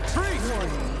 Warning. Hey, freeze!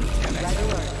 Warning. Red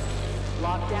alert.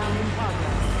 Lockdown in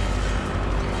progress.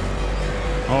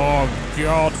 Oh,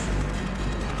 God.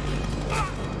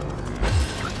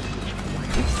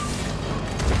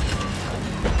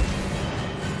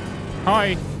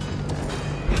 Hi.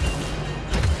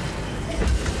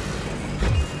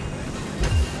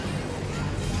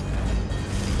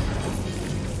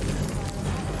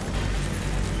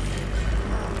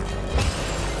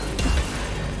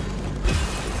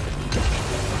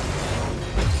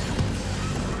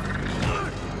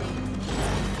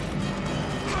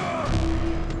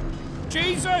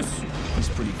 Jesus! He's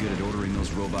pretty good at ordering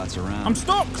those robots around. I'm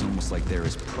stuck! It's almost like they're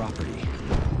his property.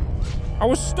 I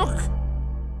was stuck.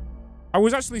 I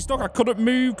was actually stuck. I couldn't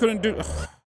move, couldn't do... Ugh.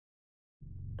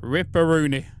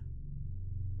 Ripperoonie.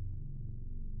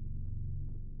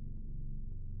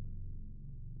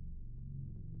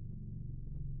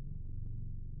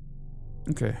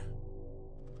 Okay.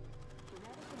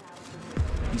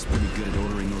 He's pretty good at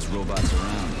ordering those robots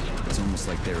around. It's almost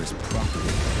like they're his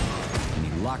property.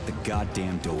 and he locked the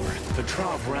goddamn door.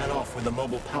 Petrov ran off with a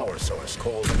mobile power source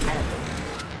called a candle.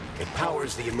 It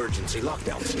powers the emergency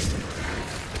lockdown system.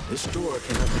 This door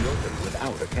cannot be opened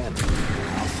without a candle.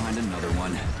 I'll find another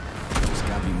one. There's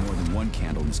gotta be more than one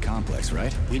candle in this complex,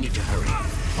 right? We need to hurry.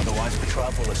 Otherwise,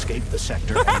 Petrov will escape the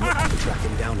sector and we'll have to track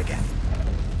him down again.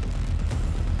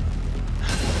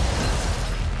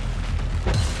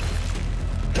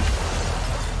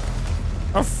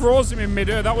 I froze him in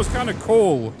midair. That was kind of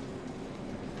cool.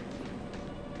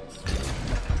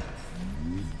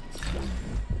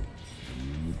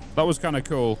 That was kind of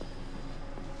cool.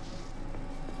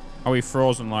 How he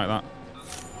frozen like that.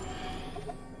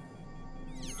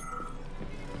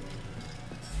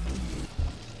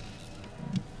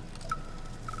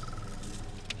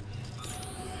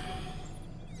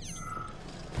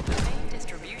 The main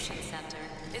distribution center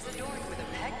is adorned with a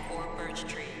peg-4 birch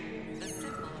tree, the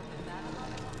symbol of the Babylon.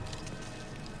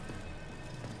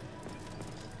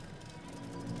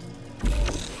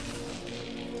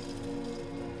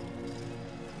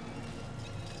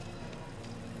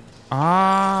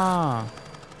 Ah.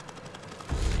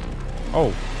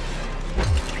 Oh.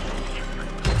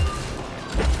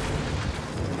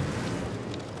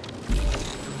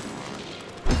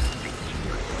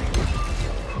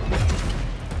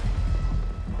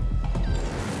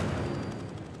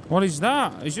 What is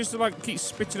that? It's just like keep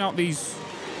spitting out these.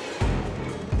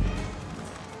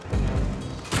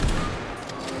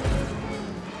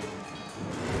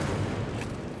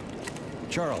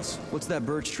 Charles, what's that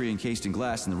birch tree encased in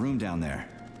glass in the room down there?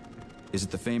 Is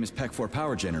it the famous PEC-4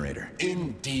 power generator?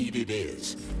 Indeed it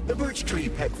is. The birch tree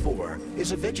PEC-4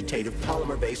 is a vegetative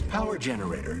polymer-based power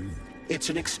generator. It's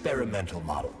an experimental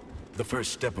model. The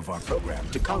first step of our program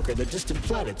to conquer the distant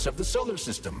planets of the solar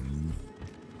system.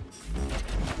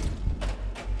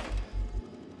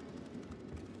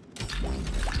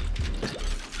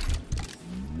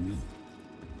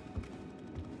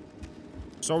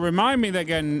 So remind me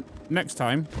again next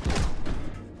time.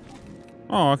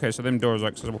 Oh, okay, so them doors are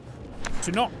accessible.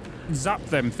 To not zap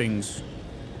them things.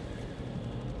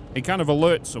 It kind of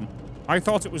alerts them. I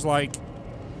thought it was like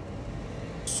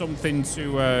something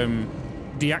to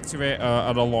deactivate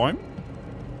an alarm.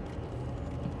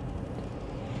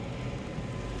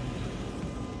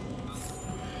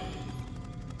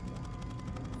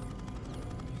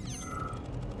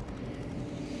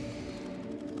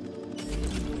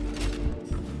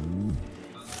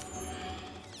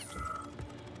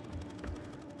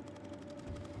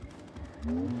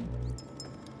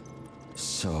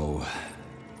 So,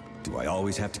 do I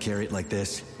always have to carry it like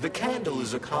this? The candle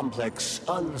is a complex,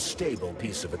 unstable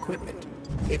piece of equipment.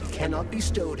 It cannot be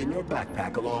stowed in your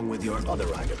backpack along with your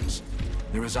other items.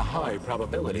 There is a high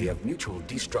probability of mutual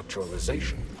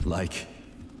destructuralization. Like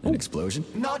an explosion?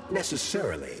 Not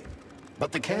necessarily,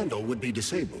 but the candle would be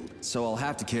disabled. So I'll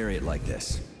have to carry it like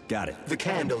this. Got it. The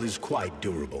candle is quite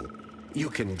durable.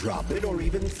 You can drop it or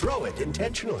even throw it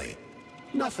intentionally.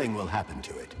 Nothing will happen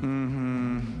to it.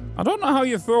 I don't know how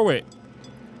you throw it.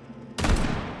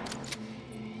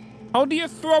 How do you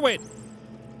throw it?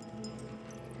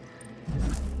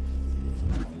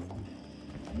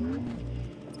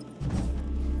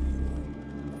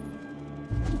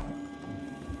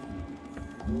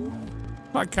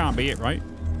 That can't be it, right?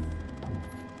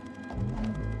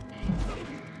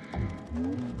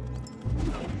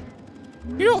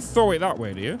 You don't throw it that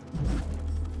way, do you?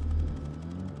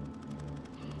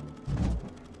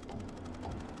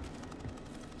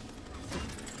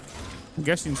 I'm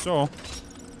guessing so.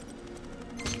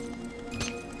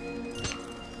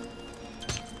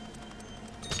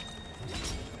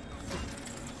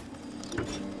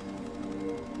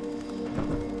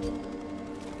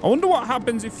 I wonder what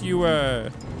happens if you, Oh,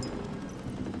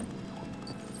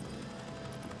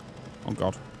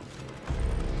 God.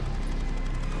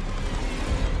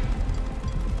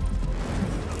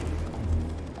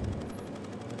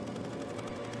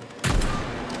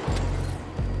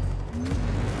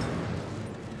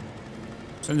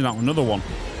 Sending out another one.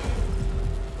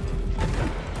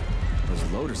 Those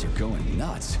loaders are going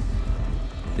nuts.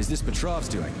 Is this Petrov's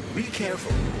doing? Be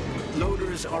careful.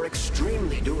 Loaders are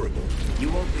extremely durable.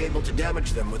 You won't be able to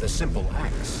damage them with a simple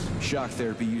axe. Shock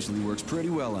therapy usually works pretty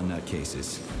well on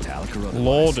nutcases. Metallic or otherwise.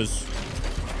 Loaders.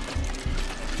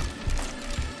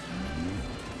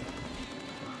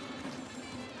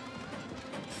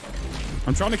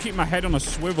 I'm trying to keep my head on a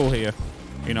swivel here,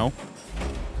 you know.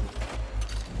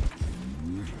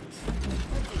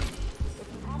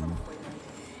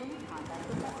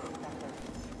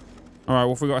 All right,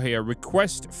 what have we got here?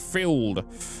 Request filled.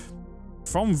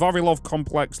 from Vavilov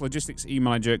Complex Logistics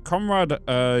E-Manager, Comrade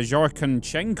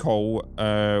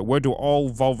Zharkanchenko, where do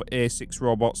all Vov A6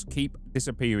 robots keep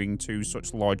disappearing to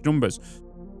such large numbers?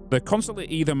 They're constantly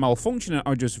either malfunctioning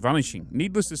or just vanishing.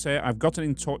 Needless to say, I've gotten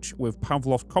in touch with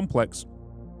Pavlov Complex,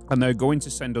 and they're going to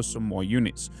send us some more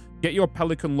units. Get your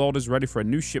Pelican loaders ready for a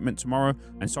new shipment tomorrow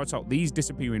and sort out these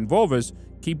disappearing Vovers.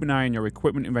 Keep an eye on your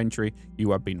equipment inventory.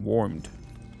 You have been warned.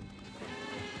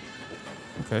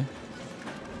 Okay.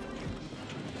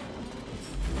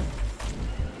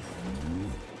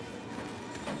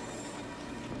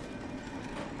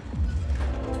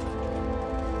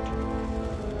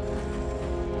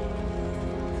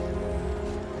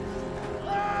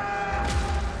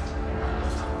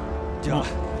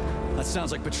 That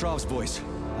sounds like Petrov's voice.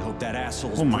 I hope that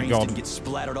asshole's brains didn't get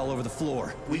splattered all over the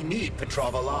floor. We need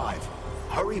Petrov alive.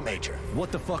 Hurry, Major.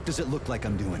 What the fuck does it look like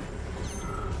I'm doing?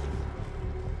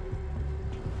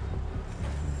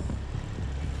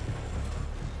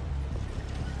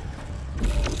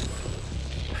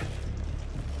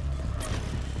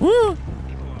 Woo!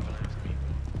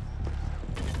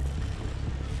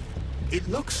 It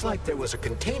looks like there was a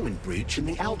containment breach in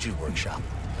the algae workshop,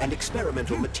 and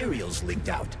experimental materials leaked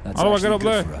out. That's How do I get up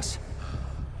there? For us.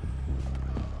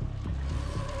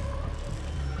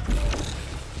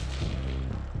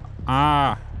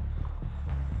 Ah.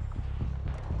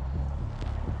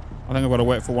 I think I've got to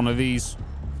wait for one of these.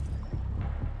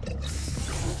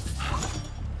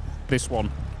 This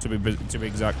one, to be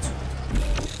exact.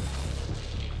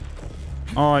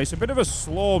 Oh, it's a bit of a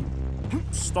slow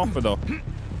stopper, though.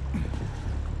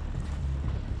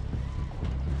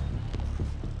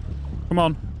 Come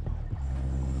on.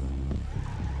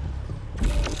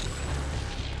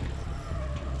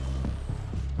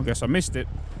 I guess I missed it.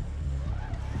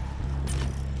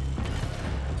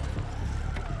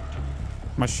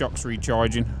 My shock's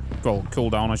recharging. Well, cool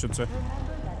down, I should say.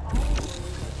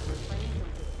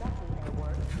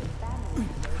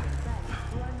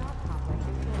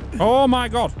 Oh my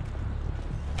god.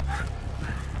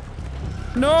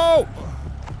 No!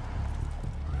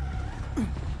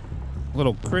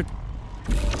 Little crit.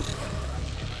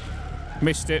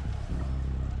 Missed it.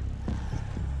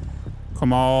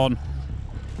 Come on.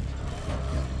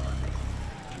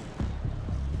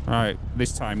 Right,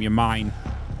 this time you're mine.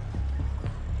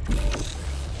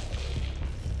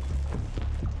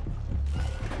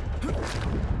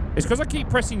 It's because I keep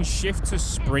pressing shift to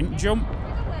sprint jump.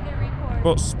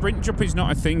 But sprint jump is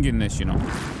not a thing in this, you know.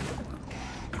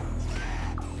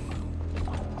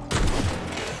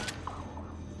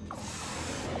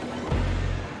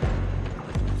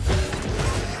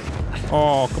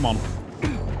 Oh, come on.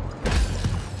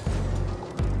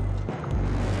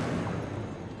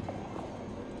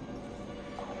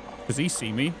 Does he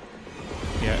see me?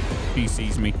 Yeah, he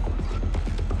sees me.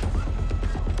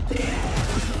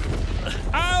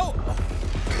 Ow!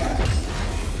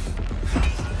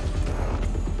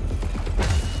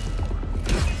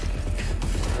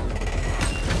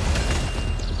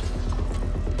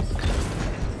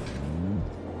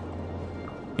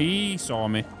 He saw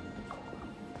me.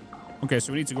 Okay,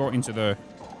 so we need to go into the...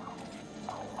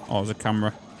 Oh, there's a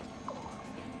camera.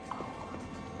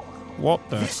 What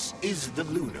the... This is the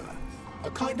Lunar.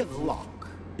 A kind of lock.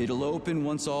 It'll open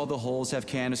once all the holes have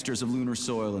canisters of lunar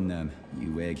soil in them.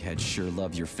 You eggheads sure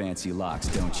love your fancy locks,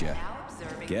 don't you?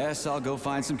 Guess I'll go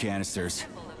find some canisters.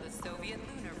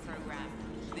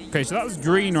 Okay, so that's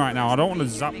green right now. I don't want to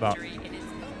zap that.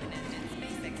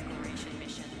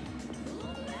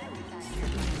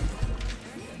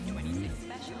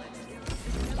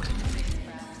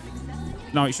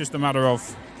 No, it's just a matter of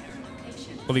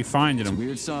fully finding them.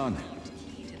 Weird song,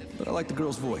 but I like the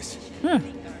girl's voice. Yeah.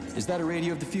 Is that a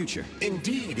radio of the future?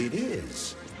 Indeed it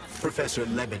is. Professor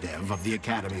Lebedev of the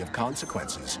Academy of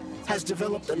Consequences has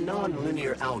developed a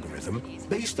non-linear algorithm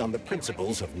based on the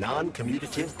principles of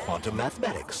non-commutative quantum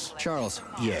mathematics. Charles.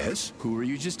 Yes? Who were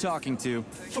you just talking to?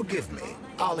 Forgive me.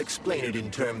 I'll explain it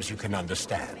in terms you can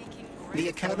understand. The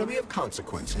Academy of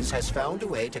Consequences has found a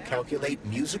way to calculate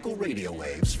musical radio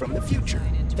waves from the future.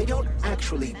 They don't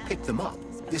actually pick them up.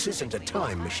 This isn't a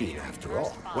time machine after all.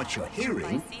 What you're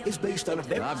hearing is based on a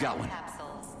very... I've got one.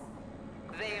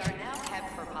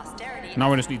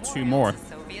 Now we just need two more.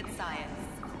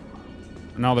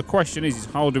 Now the question is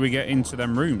how do we get into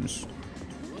them rooms?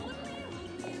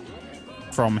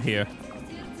 From here.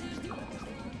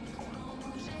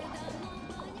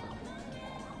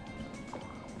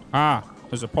 Ah,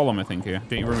 there's a polymer thing here.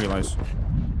 Didn't even realize.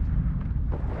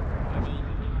 I mean,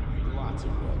 lots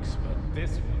of books, but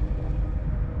this one.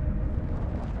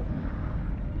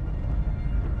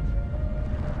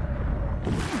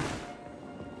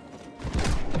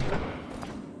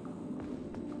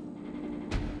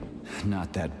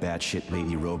 Not that batshit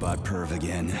lady robot perv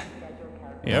again.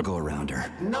 I'll go around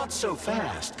her. Not so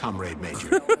fast, Comrade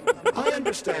Major. I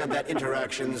understand that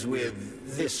interactions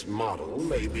with this model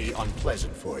may be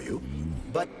unpleasant for you,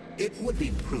 but it would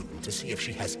be prudent to see if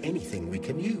she has anything we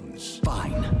can use.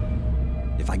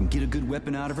 Fine. If I can get a good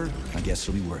weapon out of her, I guess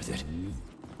it'll be worth it.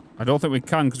 I don't think we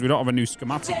can because we don't have a new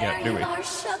schematic yet, do we? There you are,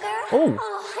 sugar. Oh.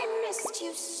 I missed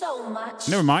you so much.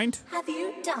 Never mind. Have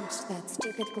you dumped that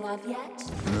stupid glove yet?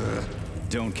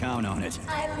 Don't count on it.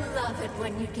 I love it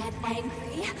when you get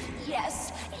angry.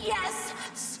 Yes, yes.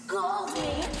 Scold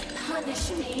me.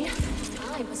 Punish me.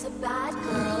 I was a bad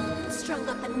girl who strung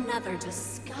up another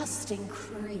disgusting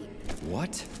creep.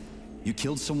 What? You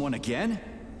killed someone again?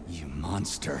 You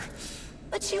monster.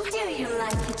 But do you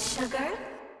like it, sugar?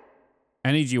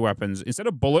 Energy weapons. Instead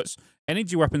of bullets,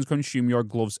 energy weapons consume your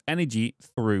glove's energy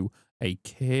through a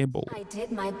cable. I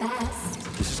did my best.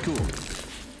 This is cool.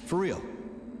 For real.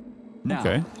 Now,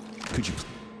 okay. Could you...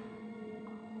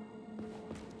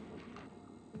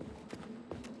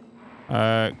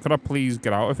 Could I please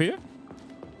get out of here?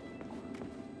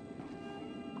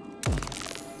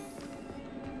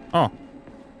 Oh.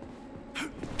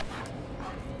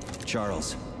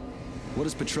 Charles, what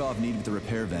does Petrov need with the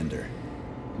repair vendor?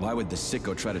 Why would the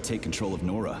sicko try to take control of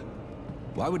Nora?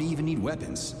 Why would he even need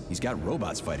weapons? He's got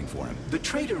robots fighting for him. The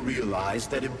traitor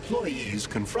realized that employees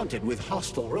confronted with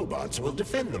hostile robots will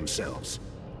defend themselves.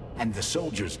 And the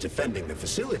soldiers defending the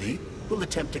facility will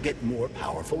attempt to get more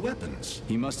powerful weapons.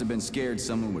 He must have been scared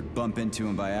someone would bump into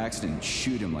him by accident and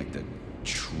shoot him like the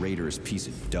traitorous piece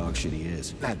of dog shit he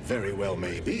is. That very well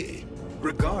may be.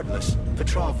 Regardless,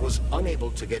 Petrov was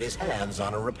unable to get his hands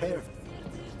on a repair.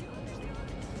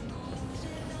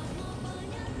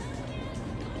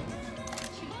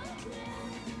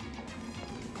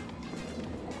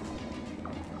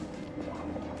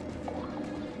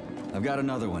 I've got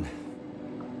another one.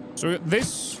 So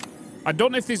this, I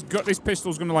don't know if this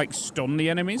pistol's gonna like stun the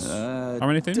enemies or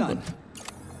anything. Done.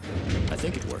 But... I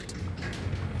think it worked.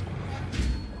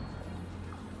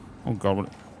 Oh god,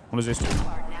 what is this?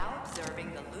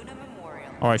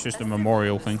 Oh, it's just a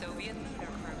memorial thing.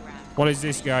 What is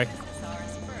this guy?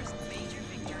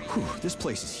 Whew, this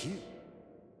place is huge.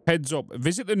 Heads up,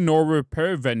 visit the Nora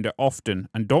repair vendor often,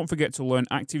 and don't forget to learn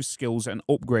active skills and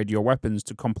upgrade your weapons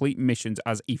to complete missions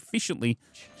as efficiently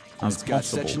as possible.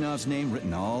 It's got Sechenov's name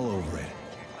written all over it.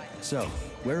 So,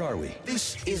 where are we?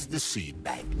 This is the seed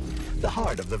bank, the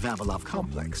heart of the Vavilov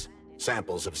complex.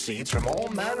 Samples of seeds from all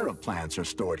manner of plants are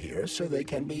stored here so they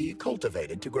can be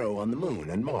cultivated to grow on the Moon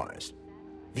and Mars.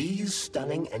 These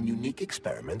stunning and unique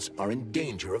experiments are in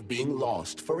danger of being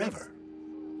lost forever.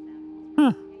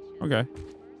 Huh. Okay.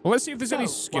 Well, let's see if there's any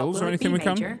skills or anything we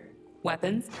can.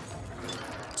 Weapons.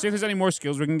 See if there's any more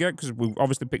skills we can get, because we've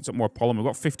obviously picked up more polymer. We've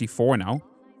got 54 now.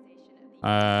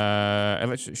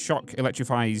 Shock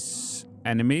electrifies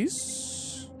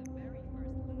enemies.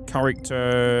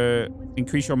 Character,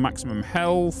 increase your maximum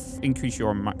health, increase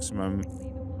your maximum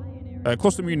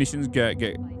cluster munitions, get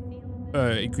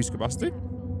increased capacity.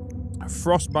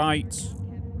 Frostbite,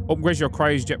 upgrades your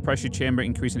cryojet pressure chamber,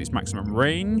 increasing its maximum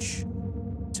range.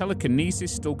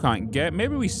 Telekinesis, still can't get.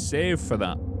 Maybe we save for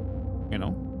that, you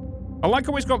know. I like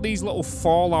how it's got these little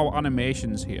Fallout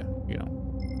animations here, you know.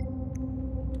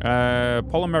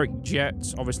 Polymeric jet,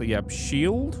 obviously, yeah,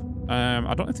 shield. I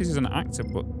don't know if this is an active,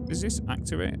 but does this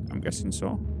activate? I'm guessing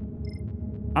so.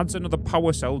 Adds another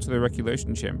power cell to the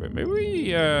recirculation chamber. Maybe we,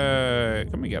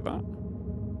 can we get that?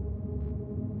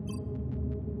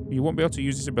 You won't be able to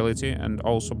use this ability and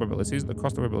all sub-abilities. The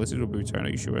cost of abilities will be returned, are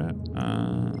you sure?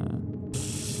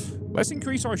 Let's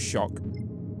increase our shock.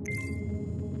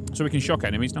 So we can shock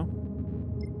enemies now.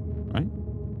 Right?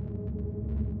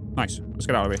 Nice. Let's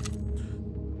get out of here.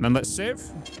 And then let's save.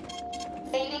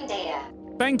 Saving data.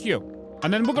 Thank you.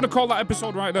 And then we're going to call that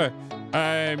episode right there.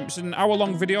 It's an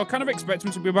hour-long video. I kind of expect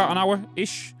them to be about an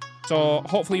hour-ish. So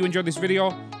hopefully you enjoyed this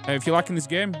video. If you're liking this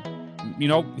game, you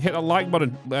know, hit that like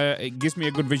button. It gives me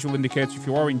a good visual indicator if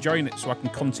you are enjoying it, so I can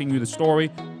continue the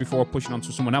story before pushing on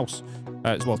to someone else,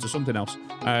 as well, to something else.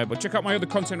 But check out my other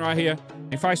content right here.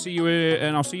 If I see you,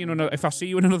 and I'll see you in another. If I see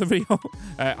you in another video,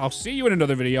 I'll see you in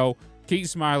another video. Keep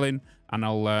smiling, and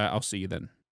I'll see you then.